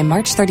for you by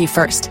March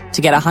 31st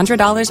to get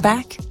 $100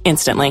 back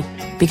instantly.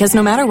 Because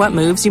no matter what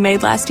moves you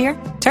made last year,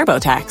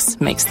 TurboTax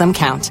makes them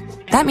count.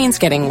 That means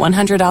getting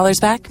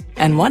 $100 back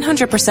and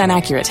 100%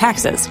 accurate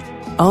taxes,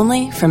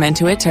 only from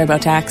Intuit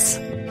TurboTax.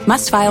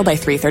 Must file by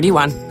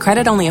 3/31.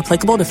 Credit only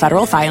applicable to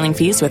federal filing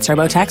fees with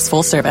TurboTax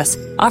full service.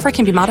 Offer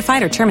can be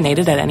modified or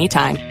terminated at any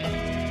time.